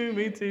 me too.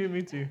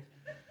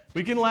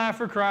 We can laugh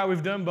or cry.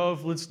 We've done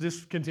both. Let's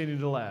just continue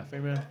to laugh.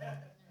 Amen.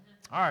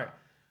 All right.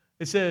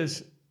 It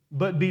says,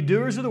 but be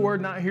doers of the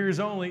word, not hearers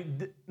only.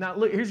 Now,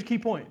 look, here's a key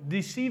point.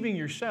 Deceiving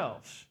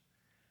yourselves.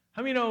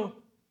 How many know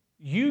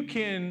you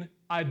can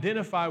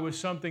identify with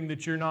something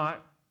that you're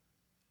not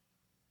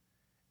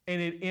and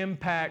it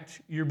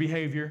impact your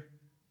behavior?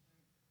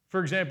 For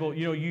example,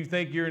 you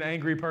think you're an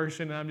angry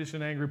person, and I'm just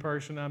an angry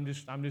person, I'm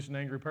just an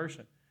angry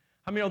person.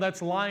 How many know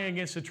that's lying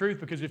against the truth?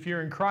 Because if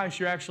you're in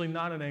Christ, you're actually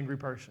not an angry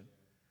person.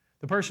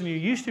 The person you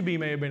used to be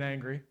may have been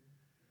angry.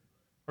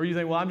 Or you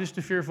think, well, I'm just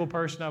a fearful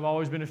person. I've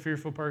always been a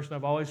fearful person.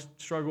 I've always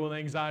struggled with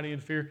anxiety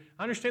and fear.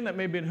 I understand that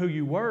may have been who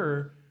you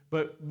were,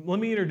 but let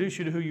me introduce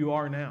you to who you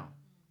are now.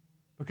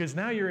 Because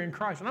now you're in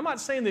Christ. And I'm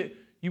not saying that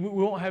we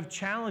won't have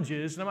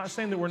challenges, and I'm not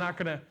saying that we're not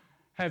going to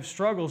have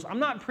struggles. I'm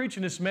not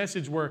preaching this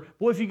message where,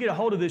 boy, if you get a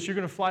hold of this, you're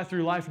going to fly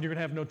through life and you're going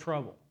to have no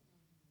trouble.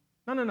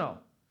 No.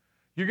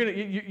 You're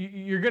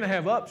going to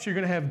have ups, you're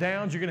going to have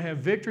downs, you're going to have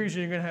victories,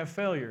 and you're going to have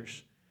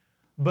failures.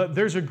 But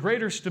there's a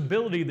greater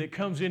stability that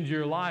comes into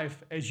your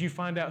life as you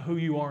find out who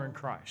you are in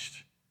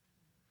Christ.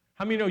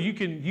 How many know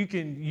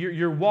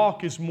your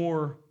walk is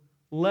more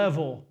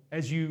level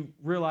as you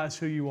realize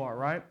who you are,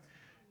 right?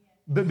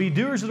 But be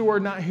doers of the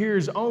word, not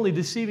hearers only,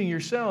 deceiving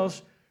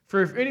yourselves.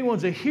 For if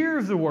anyone's a hearer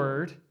of the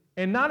word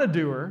and not a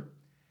doer,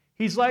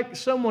 he's like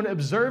someone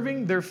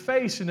observing their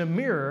face in a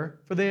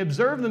mirror, for they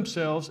observe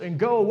themselves and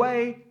go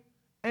away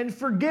and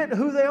forget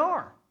who they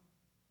are.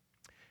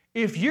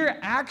 If your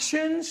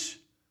actions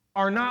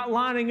are not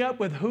lining up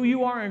with who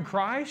you are in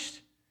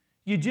Christ,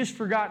 you've just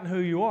forgotten who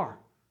you are.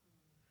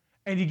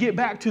 And you get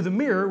back to the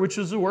mirror, which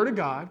is the Word of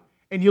God,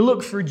 and you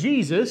look for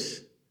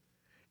Jesus,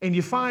 and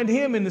you find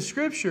Him in the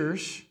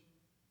Scriptures,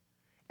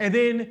 and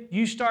then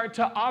you start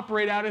to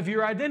operate out of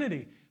your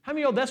identity. How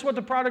many of you know that's what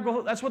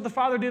the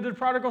father did to the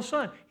prodigal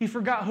son? He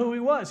forgot who he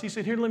was. He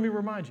said, here, let me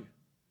remind you.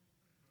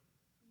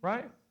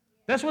 Right?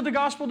 That's what the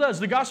gospel does.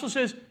 The gospel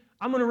says,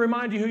 I'm going to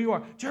remind you who you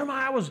are.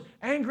 Jeremiah, I was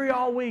angry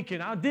all week,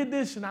 and I did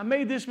this, and I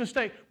made this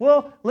mistake.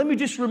 Well, let me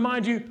just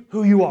remind you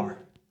who you are.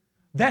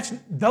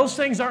 Those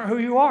things aren't who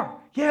you are.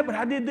 Yeah, but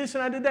I did this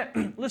and I did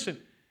that. Listen,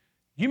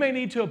 you may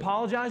need to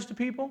apologize to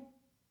people.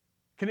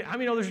 How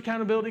many know there's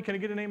accountability? Can I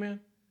get an amen?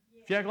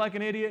 Yeah. If you act like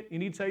an idiot, you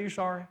need to say you're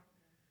sorry.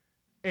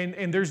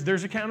 And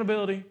there's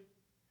accountability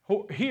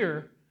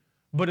here.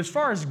 But as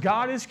far as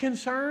God is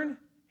concerned,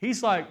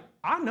 He's like,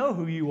 I know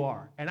who you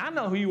are. And I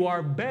know who you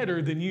are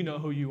better than you know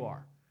who you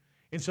are.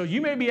 And so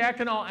you may be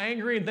acting all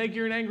angry and think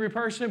you're an angry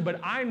person, but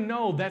I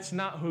know that's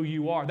not who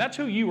you are. That's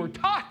who you were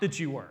taught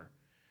that you were.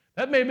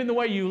 That may have been the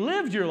way you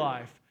lived your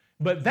life.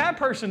 But that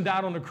person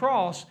died on the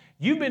cross.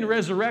 You've been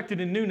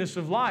resurrected in newness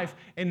of life.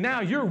 And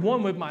now you're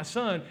one with my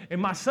son.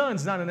 And my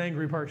son's not an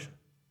angry person.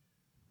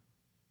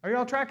 Are you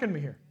all tracking me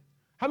here?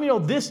 How many know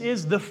this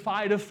is the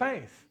fight of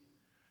faith?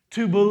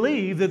 To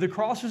believe that the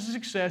cross is a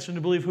success and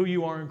to believe who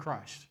you are in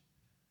Christ.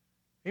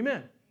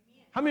 Amen.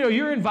 How many know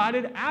you're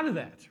invited out of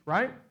that,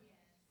 right?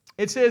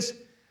 It says,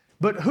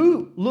 but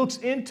who looks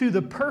into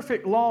the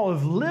perfect law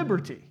of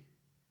liberty?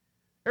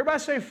 Everybody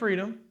say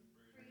freedom.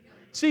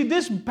 See,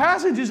 this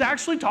passage is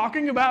actually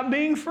talking about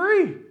being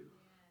free.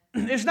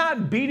 It's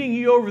not beating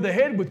you over the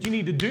head with you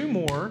need to do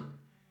more.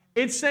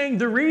 It's saying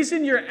the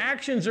reason your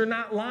actions are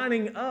not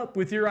lining up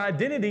with your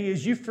identity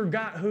is you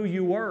forgot who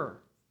you were.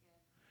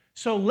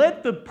 So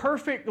let the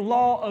perfect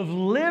law of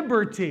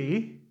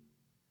liberty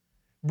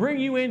bring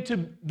you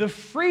into the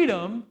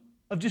freedom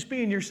of just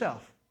being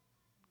yourself.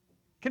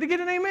 Can I get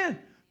an amen?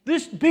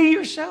 Just be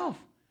yourself.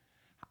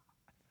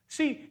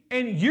 See,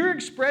 and your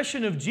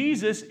expression of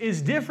Jesus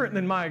is different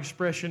than my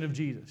expression of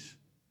Jesus.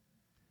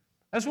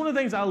 That's one of the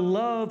things I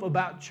love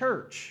about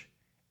church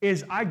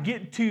is I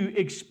get to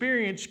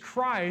experience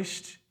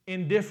Christ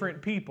in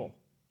different people.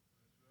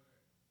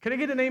 Can I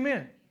get an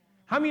amen?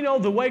 How many know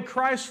the way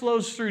Christ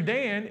flows through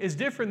Dan is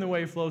different than the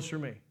way He flows through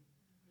me?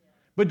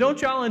 But don't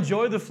y'all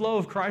enjoy the flow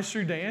of Christ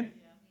through Dan?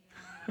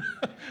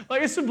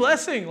 Like, it's a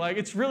blessing. Like,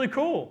 it's really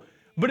cool.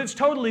 But it's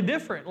totally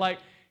different. Like,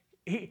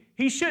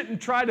 he shouldn't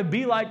try to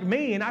be like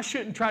me, and I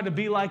shouldn't try to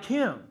be like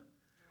Him.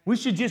 We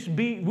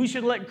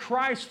should let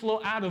Christ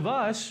flow out of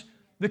us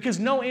because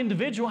no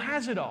individual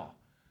has it all.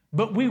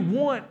 But we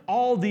want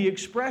all the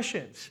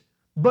expressions.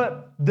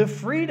 But the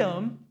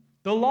freedom,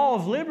 the law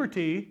of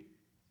liberty,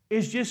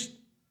 is just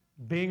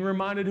being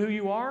reminded who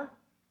you are,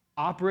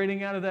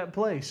 operating out of that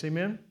place.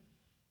 Amen?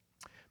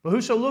 But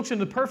whoso looks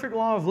into the perfect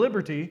law of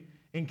liberty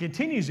and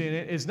continues in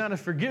it is not a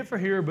forgetful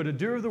hearer, but a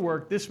doer of the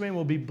work. This man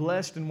will be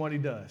blessed in what he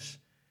does.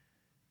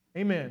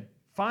 Amen.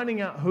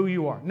 Finding out who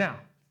you are. Now,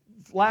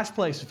 last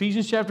place,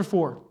 Ephesians chapter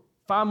 4.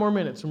 5 more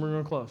minutes and we're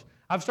going to close.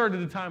 I've started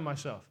to time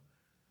myself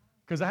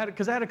because I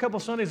had a couple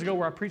Sundays ago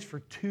where I preached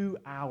for 2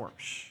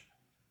 hours.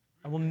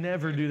 I will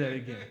never do that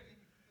again.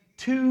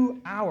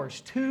 2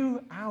 hours.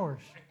 2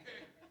 hours.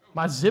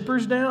 My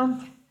zipper's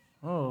down?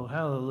 Oh,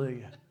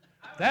 hallelujah.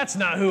 That's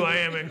not who I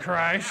am in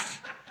Christ.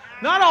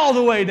 Not all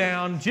the way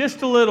down,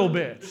 just a little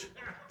bit.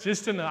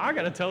 Just enough. I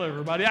got to tell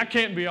everybody, I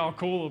can't be all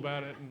cool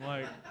about it and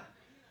like,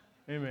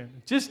 amen.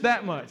 Just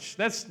that much.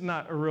 That's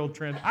not a real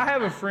trend. I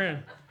have a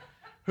friend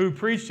who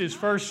preached his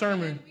first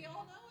sermon. We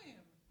all know him.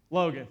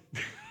 Logan.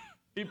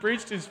 He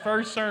preached his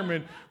first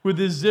sermon with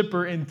his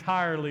zipper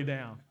entirely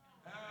down.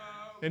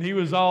 And he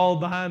was all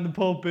behind the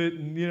pulpit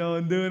and,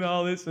 and doing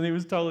all this, and he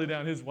was totally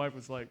down. His wife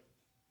was like,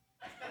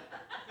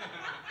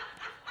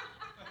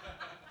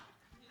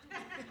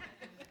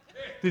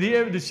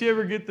 Did she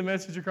ever get the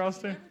message across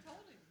to him?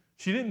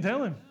 She didn't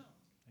tell him.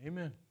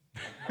 Amen.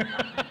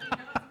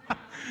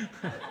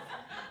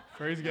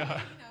 Praise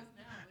God.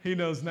 He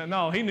knows now.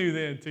 No, he knew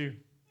then too.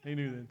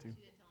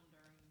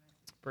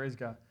 Praise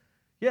God.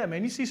 Yeah,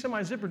 man, you see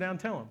somebody zipper down,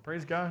 tell them.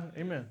 Praise God.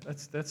 Amen.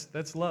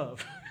 That's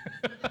love.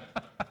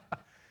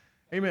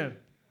 Amen.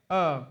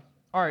 All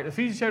right,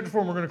 Ephesians chapter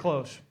 4, and we're going to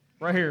close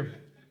right here.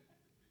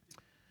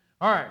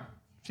 All right,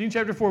 Ephesians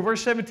chapter 4,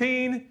 verse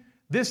 17.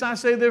 This I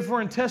say, therefore,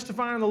 and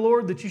testify in the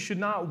Lord, that you should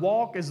not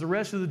walk as the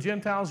rest of the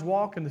Gentiles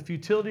walk in the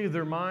futility of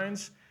their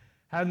minds,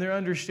 having their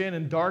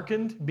understanding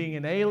darkened,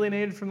 being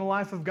alienated from the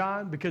life of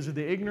God because of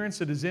the ignorance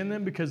that is in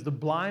them, because of the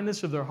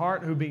blindness of their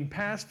heart, who being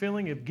past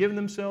feeling have given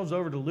themselves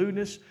over to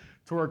lewdness,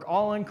 to work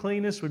all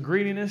uncleanness with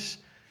greediness.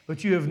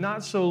 But you have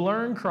not so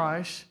learned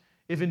Christ,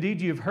 if indeed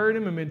you have heard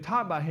him and been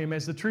taught by him,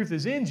 as the truth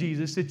is in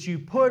Jesus, that you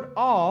put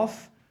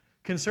off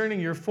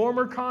concerning your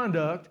former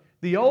conduct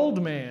the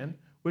old man,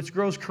 which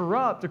grows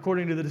corrupt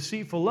according to the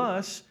deceitful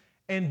lusts,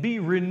 and be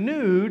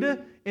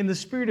renewed in the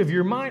spirit of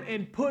your mind,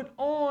 and put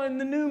on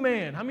the new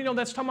man. How many know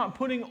that's talking about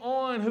putting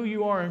on who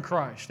you are in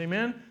Christ?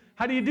 Amen?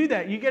 How do you do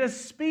that? You got to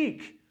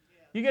speak.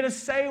 You got to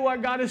say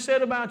what God has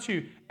said about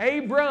you.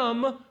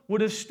 Abram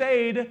would have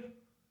stayed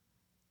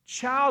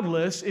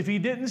childless if he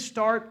didn't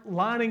start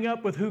lining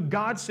up with who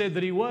God said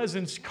that he was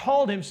and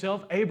called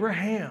himself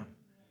Abraham.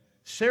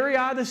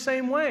 Sarai the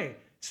same way.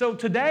 So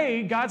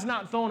today, God's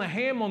not throwing a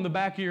ham on the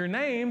back of your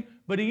name,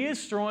 but he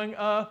is throwing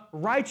a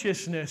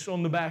righteousness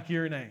on the back of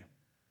your name.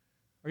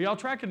 Are y'all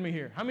tracking me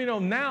here? How many know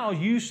now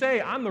you say,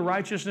 I'm the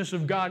righteousness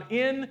of God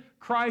in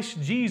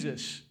Christ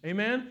Jesus?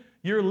 Amen?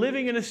 You're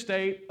living in a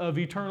state of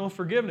eternal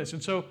forgiveness.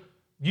 And so,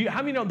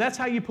 how many know that's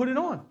how you put it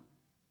on?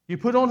 You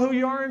put on who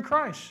you are in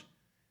Christ.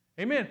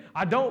 Amen.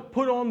 I don't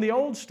put on the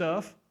old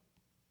stuff.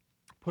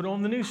 Put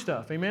on the new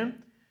stuff.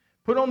 Amen?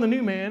 Put on the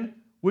new man,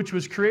 which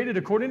was created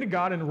according to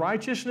God in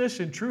righteousness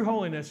and true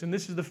holiness. And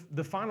this is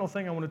the final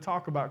thing I want to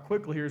talk about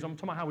quickly here is I'm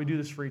talking about how we do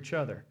this for each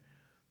other.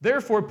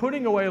 Therefore,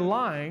 putting away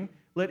lying,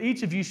 let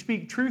each of you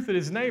speak truth to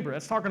his neighbor.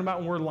 That's talking about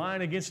when we're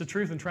lying against the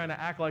truth and trying to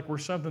act like we're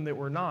something that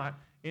we're not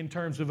in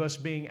terms of us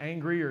being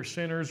angry or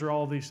sinners or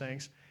all of these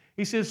things.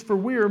 He says, for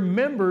we are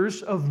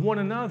members of one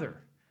another.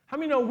 How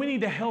many know we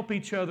need to help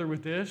each other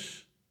with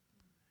this?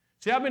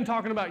 See, I've been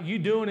talking about you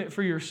doing it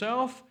for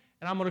yourself,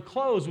 and I'm going to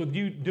close with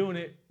you doing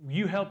it,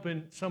 you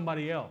helping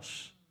somebody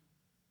else.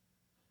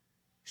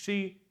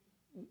 See,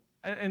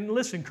 and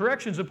listen,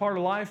 correction's a part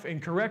of life,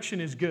 and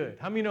correction is good.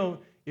 How many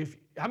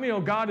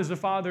know God is a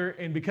Father,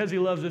 and because he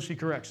loves us, he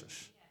corrects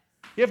us?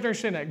 You have to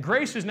understand that.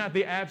 Grace is not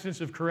the absence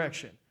of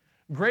correction.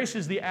 Grace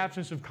is the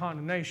absence of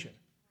condemnation.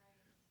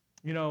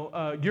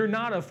 You're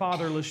not a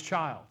fatherless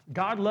child.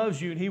 God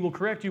loves you, and he will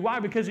correct you. Why?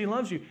 Because he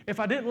loves you.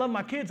 If I didn't love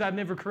my kids, I'd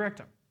never correct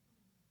them.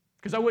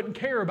 Because I wouldn't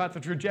care about the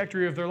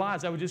trajectory of their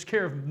lives. I would just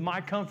care of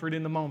my comfort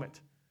in the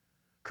moment.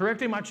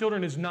 Correcting my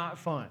children is not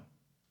fun.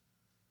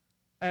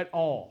 At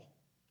all.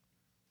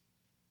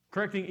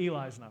 Correcting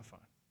Eli is not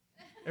fun.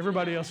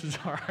 Everybody else is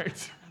all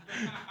right.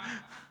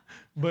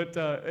 But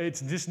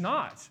it's just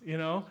not,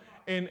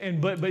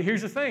 But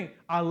here's the thing.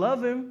 I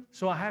love him,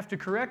 so I have to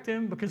correct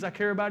him because I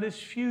care about his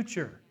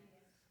future.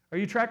 Are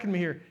you tracking me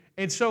here?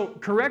 And so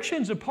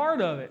correction's a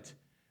part of it.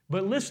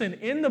 But listen,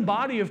 in the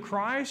body of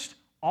Christ,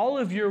 all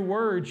of your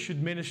words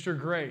should minister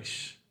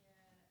grace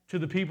to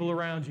the people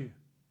around you.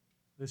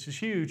 This is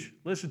huge.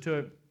 Listen to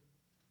it.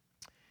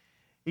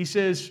 He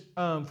says,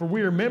 for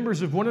we are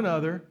members of one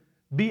another.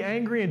 Be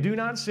angry and do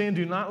not sin.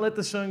 Do not let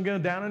the sun go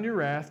down on your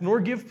wrath,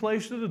 nor give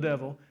place to the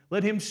devil.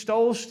 Let him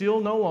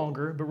steal no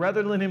longer, but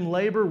rather let him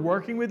labor,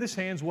 working with his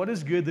hands what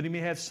is good, that he may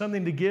have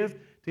something to give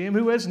to him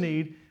who has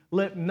need.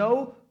 Let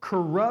no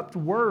corrupt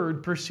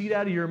word proceed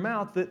out of your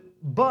mouth,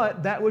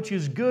 but that which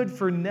is good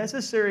for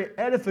necessary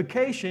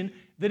edification,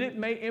 that it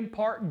may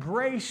impart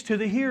grace to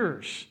the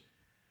hearers.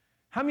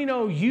 How many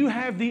know you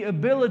have the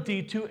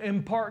ability to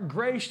impart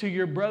grace to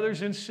your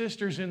brothers and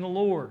sisters in the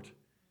Lord?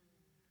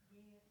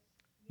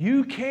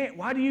 You can't.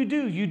 Why do?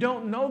 You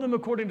don't know them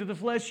according to the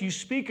flesh. You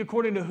speak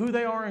according to who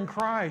they are in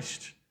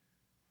Christ.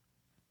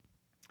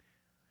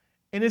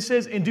 And it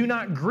says, and do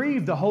not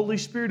grieve the Holy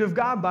Spirit of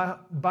God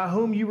by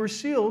whom you were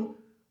sealed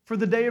for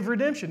the day of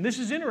redemption. This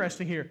is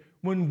interesting here.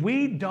 When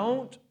we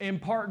don't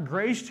impart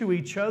grace to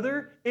each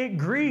other, it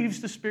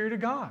grieves the Spirit of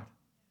God.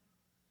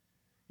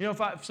 You know,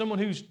 if someone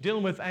who's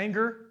dealing with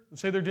anger,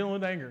 say they're dealing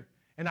with anger,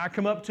 and I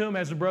come up to them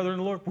as a brother in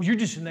the Lord, well, you're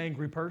just an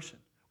angry person.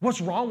 What's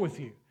wrong with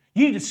you?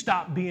 You need to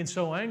stop being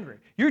so angry.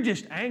 You're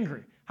just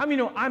angry. How many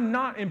know I'm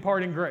not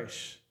imparting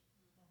grace?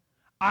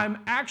 I'm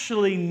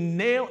actually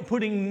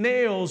putting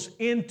nails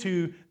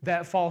into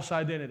that false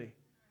identity.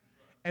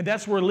 And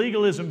that's where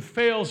legalism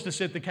fails to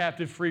set the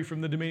captive free from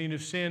the dominion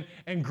of sin,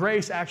 and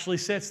grace actually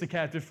sets the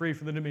captive free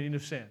from the dominion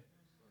of sin.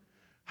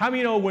 How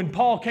many know when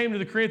Paul came to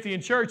the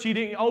Corinthian church, he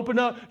didn't open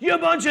up, you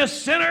bunch of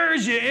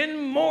sinners, you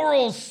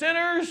immoral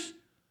sinners?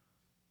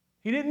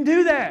 He didn't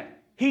do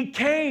that. He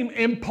came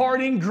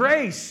imparting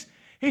grace.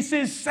 He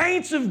says,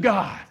 saints of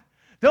God,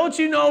 don't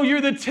you know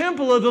you're the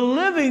temple of the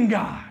living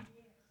God?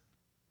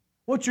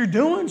 What you're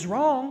doing's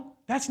wrong.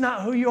 That's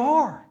not who you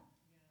are.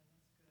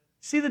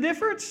 See the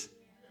difference?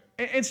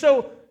 And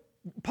so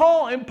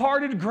Paul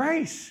imparted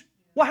grace.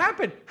 What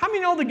happened? How many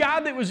know the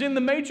guy that was in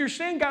the major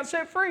sin got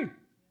set free?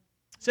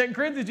 2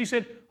 Corinthians, he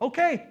said,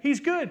 okay,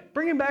 he's good.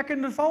 Bring him back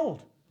into the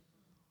fold.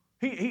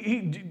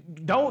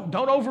 Don't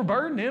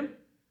overburden him.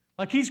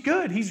 Like he's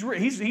good.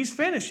 He's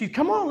finished.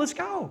 Come on, let's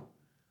go.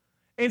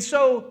 And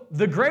so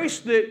the grace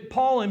that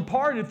Paul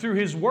imparted through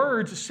his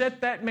words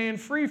set that man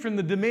free from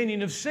the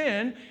dominion of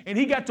sin, and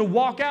he got to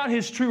walk out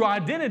his true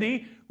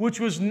identity, which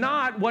was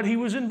not what he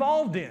was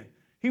involved in.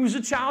 He was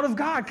a child of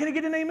God. Can I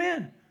get an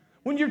amen?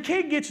 When your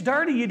kid gets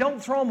dirty, you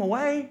don't throw him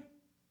away.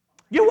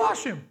 You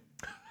wash him.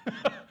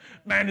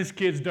 Man, this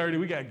kid's dirty.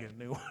 We got to get a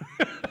new one.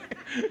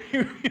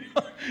 You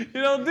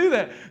don't do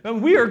that.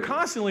 And we are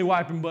constantly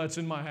wiping butts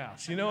in my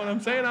house. You know what I'm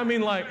saying? I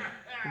mean, like,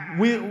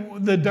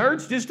 the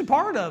dirt's just a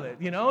part of it.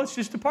 You know, it's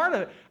just a part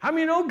of it. How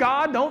many know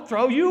God don't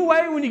throw you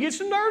away when you get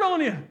some dirt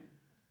on you?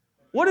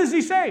 What does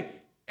he say?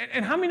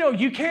 And how many know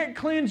you can't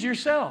cleanse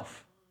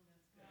yourself?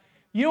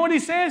 You know what he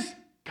says?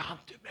 Come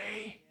to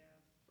me.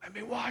 Let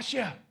me wash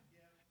you.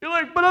 You're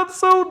like, but I'm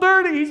so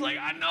dirty. He's like,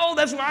 I know,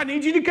 that's why I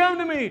need you to come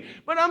to me.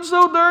 But I'm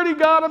so dirty,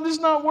 God. I'm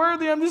just not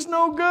worthy. I'm just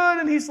no good.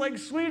 And he's like,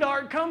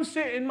 sweetheart, come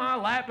sit in my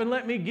lap and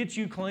let me get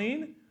you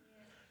clean.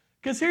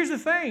 Because here's the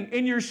thing.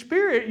 In your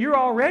spirit, you're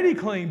already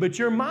clean, but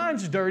your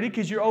mind's dirty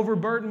because you're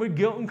overburdened with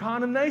guilt and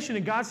condemnation.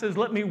 And God says,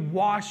 let me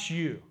wash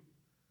you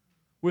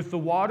with the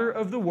water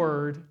of the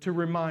Word to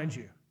remind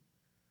you.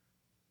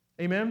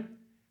 Amen?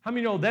 How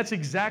many know that's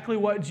exactly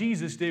what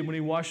Jesus did when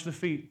he washed the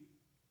feet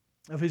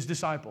of his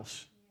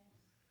disciples?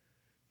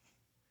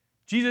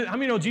 How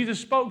many know Jesus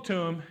spoke to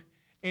him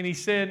and he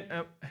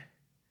said,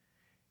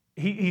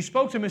 he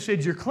spoke to him and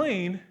said, you're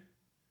clean,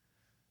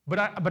 but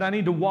I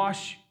need to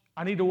wash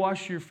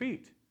your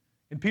feet.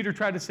 And Peter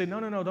tried to say, no,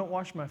 don't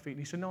wash my feet. And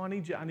he said, no, I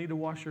need to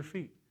wash your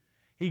feet.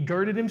 He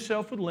girded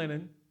himself with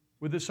linen,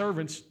 with the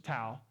servant's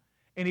towel,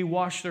 and he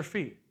washed their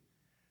feet.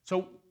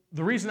 So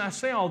the reason I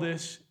say all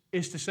this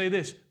is to say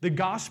this. The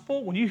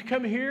gospel, when you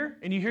come here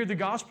and you hear the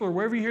gospel or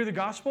wherever you hear the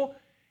gospel,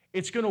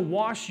 it's going to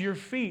wash your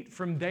feet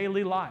from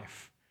daily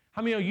life.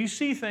 How many know you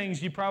see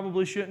things you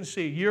probably shouldn't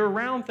see? You're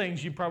around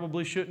things you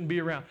probably shouldn't be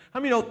around. How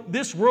many know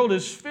this world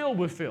is filled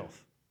with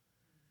filth?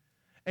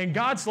 And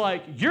God's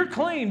like, you're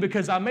clean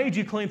because I made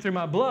you clean through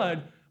my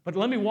blood, but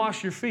let me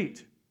wash your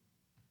feet.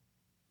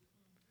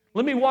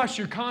 Let me wash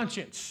your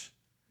conscience.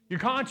 Your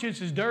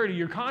conscience is dirty.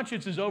 Your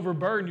conscience is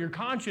overburdened. Your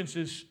conscience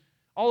is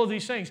all of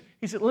these things.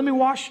 He said, let me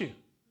wash you.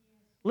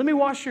 Let me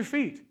wash your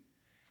feet.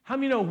 How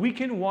many know we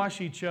can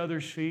wash each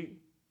other's feet?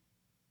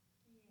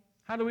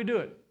 How do we do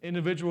it?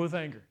 Individual with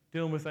anger,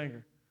 dealing with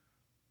anger.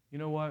 You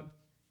know what?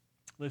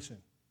 Listen,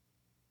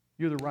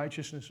 you're the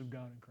righteousness of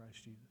God in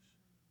Christ Jesus.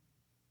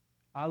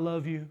 I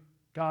love you.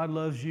 God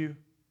loves you.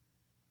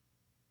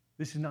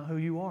 This is not who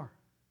you are.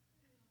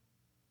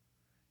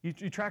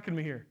 You're tracking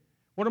me here.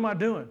 What am I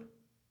doing?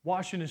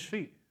 Washing his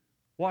feet.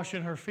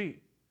 Washing her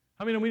feet.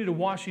 How many know we need to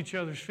wash each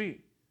other's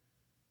feet?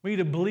 We need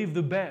to believe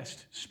the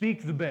best.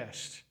 Speak the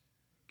best.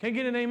 Can I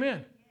get an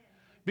amen?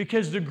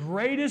 Because the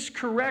greatest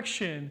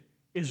correction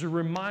is a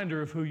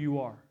reminder of who you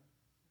are.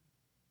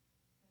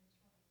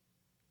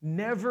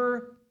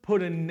 Never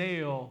put a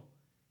nail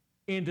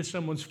into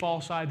someone's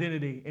false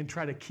identity and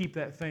try to keep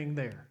that thing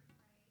there.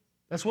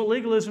 That's what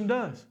legalism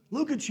does.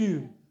 Look at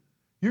you.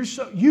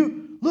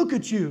 Look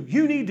at you.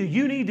 You need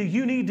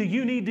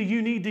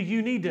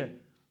to.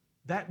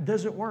 That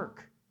doesn't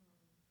work.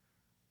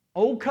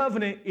 Old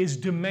covenant is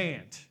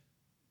demand.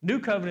 New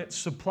covenant,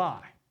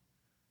 supply.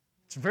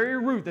 It's very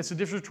root. That's the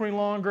difference between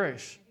law and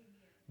grace.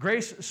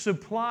 Grace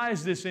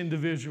supplies this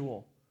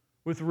individual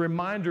with a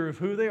reminder of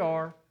who they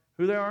are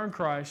in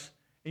Christ.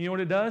 And you know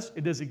what it does?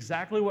 It does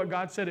exactly what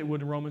God said it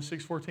would in Romans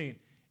 6:14.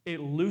 It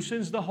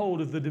loosens the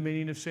hold of the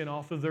dominion of sin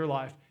off of their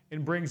life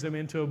and brings them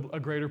into a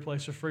greater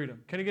place of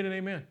freedom. Can I get an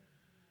amen?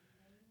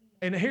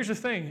 And here's the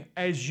thing.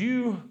 As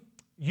you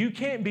You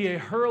can't be a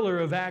hurler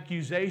of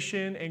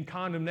accusation and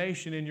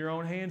condemnation in your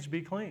own hands.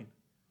 Be clean.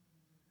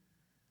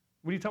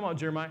 What are you talking about,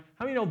 Jeremiah?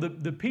 How many know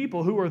the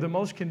people who are the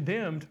most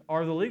condemned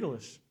are the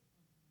legalists?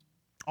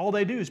 All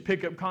they do is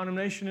pick up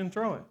condemnation and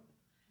throw it.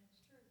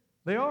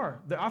 They are.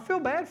 I feel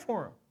bad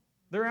for them.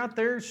 They're out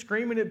there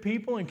screaming at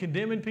people and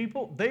condemning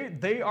people.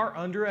 They are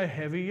under a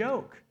heavy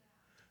yoke.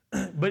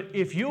 But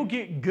if you'll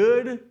get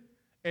good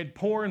at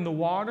pouring the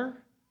water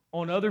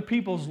on other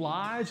people's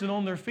lives and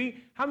on their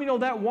feet, how many know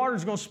that water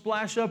is going to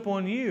splash up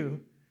on you?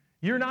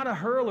 You're not a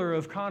hurler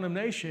of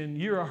condemnation.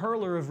 You're a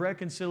hurler of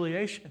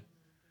reconciliation,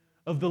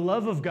 of the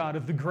love of God,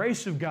 of the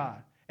grace of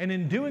God. And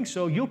in doing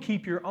so, you'll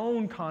keep your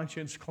own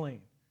conscience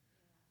clean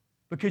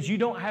because you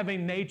don't have a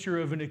nature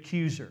of an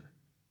accuser.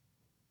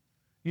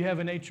 You have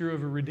a nature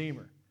of a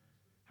redeemer.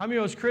 How many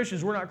of us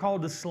Christians, we're not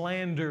called to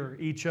slander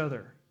each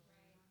other.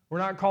 We're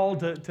not called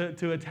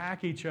to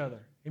attack each other.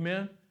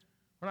 Amen?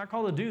 We're not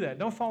called to do that.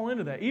 Don't fall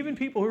into that. Even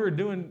people who are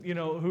doing,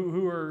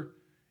 who are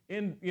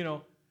in,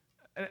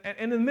 and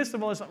in the midst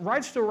of all this,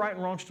 right's still right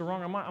and wrong's still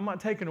wrong. I'm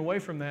not taking away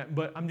from that,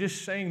 but I'm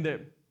just saying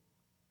that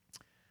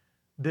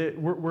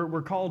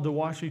we're called to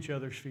wash each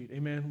other's feet.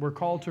 Amen? We're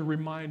called to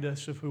remind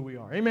us of who we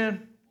are.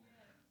 Amen?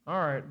 All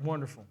right,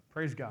 wonderful.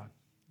 Praise God.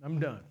 I'm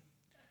done.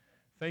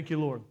 Thank you,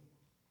 Lord.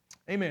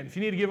 Amen. If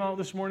you need to give out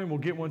this morning, we'll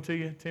get one to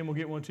you. Tim will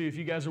get one to you. If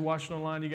you guys are watching online, you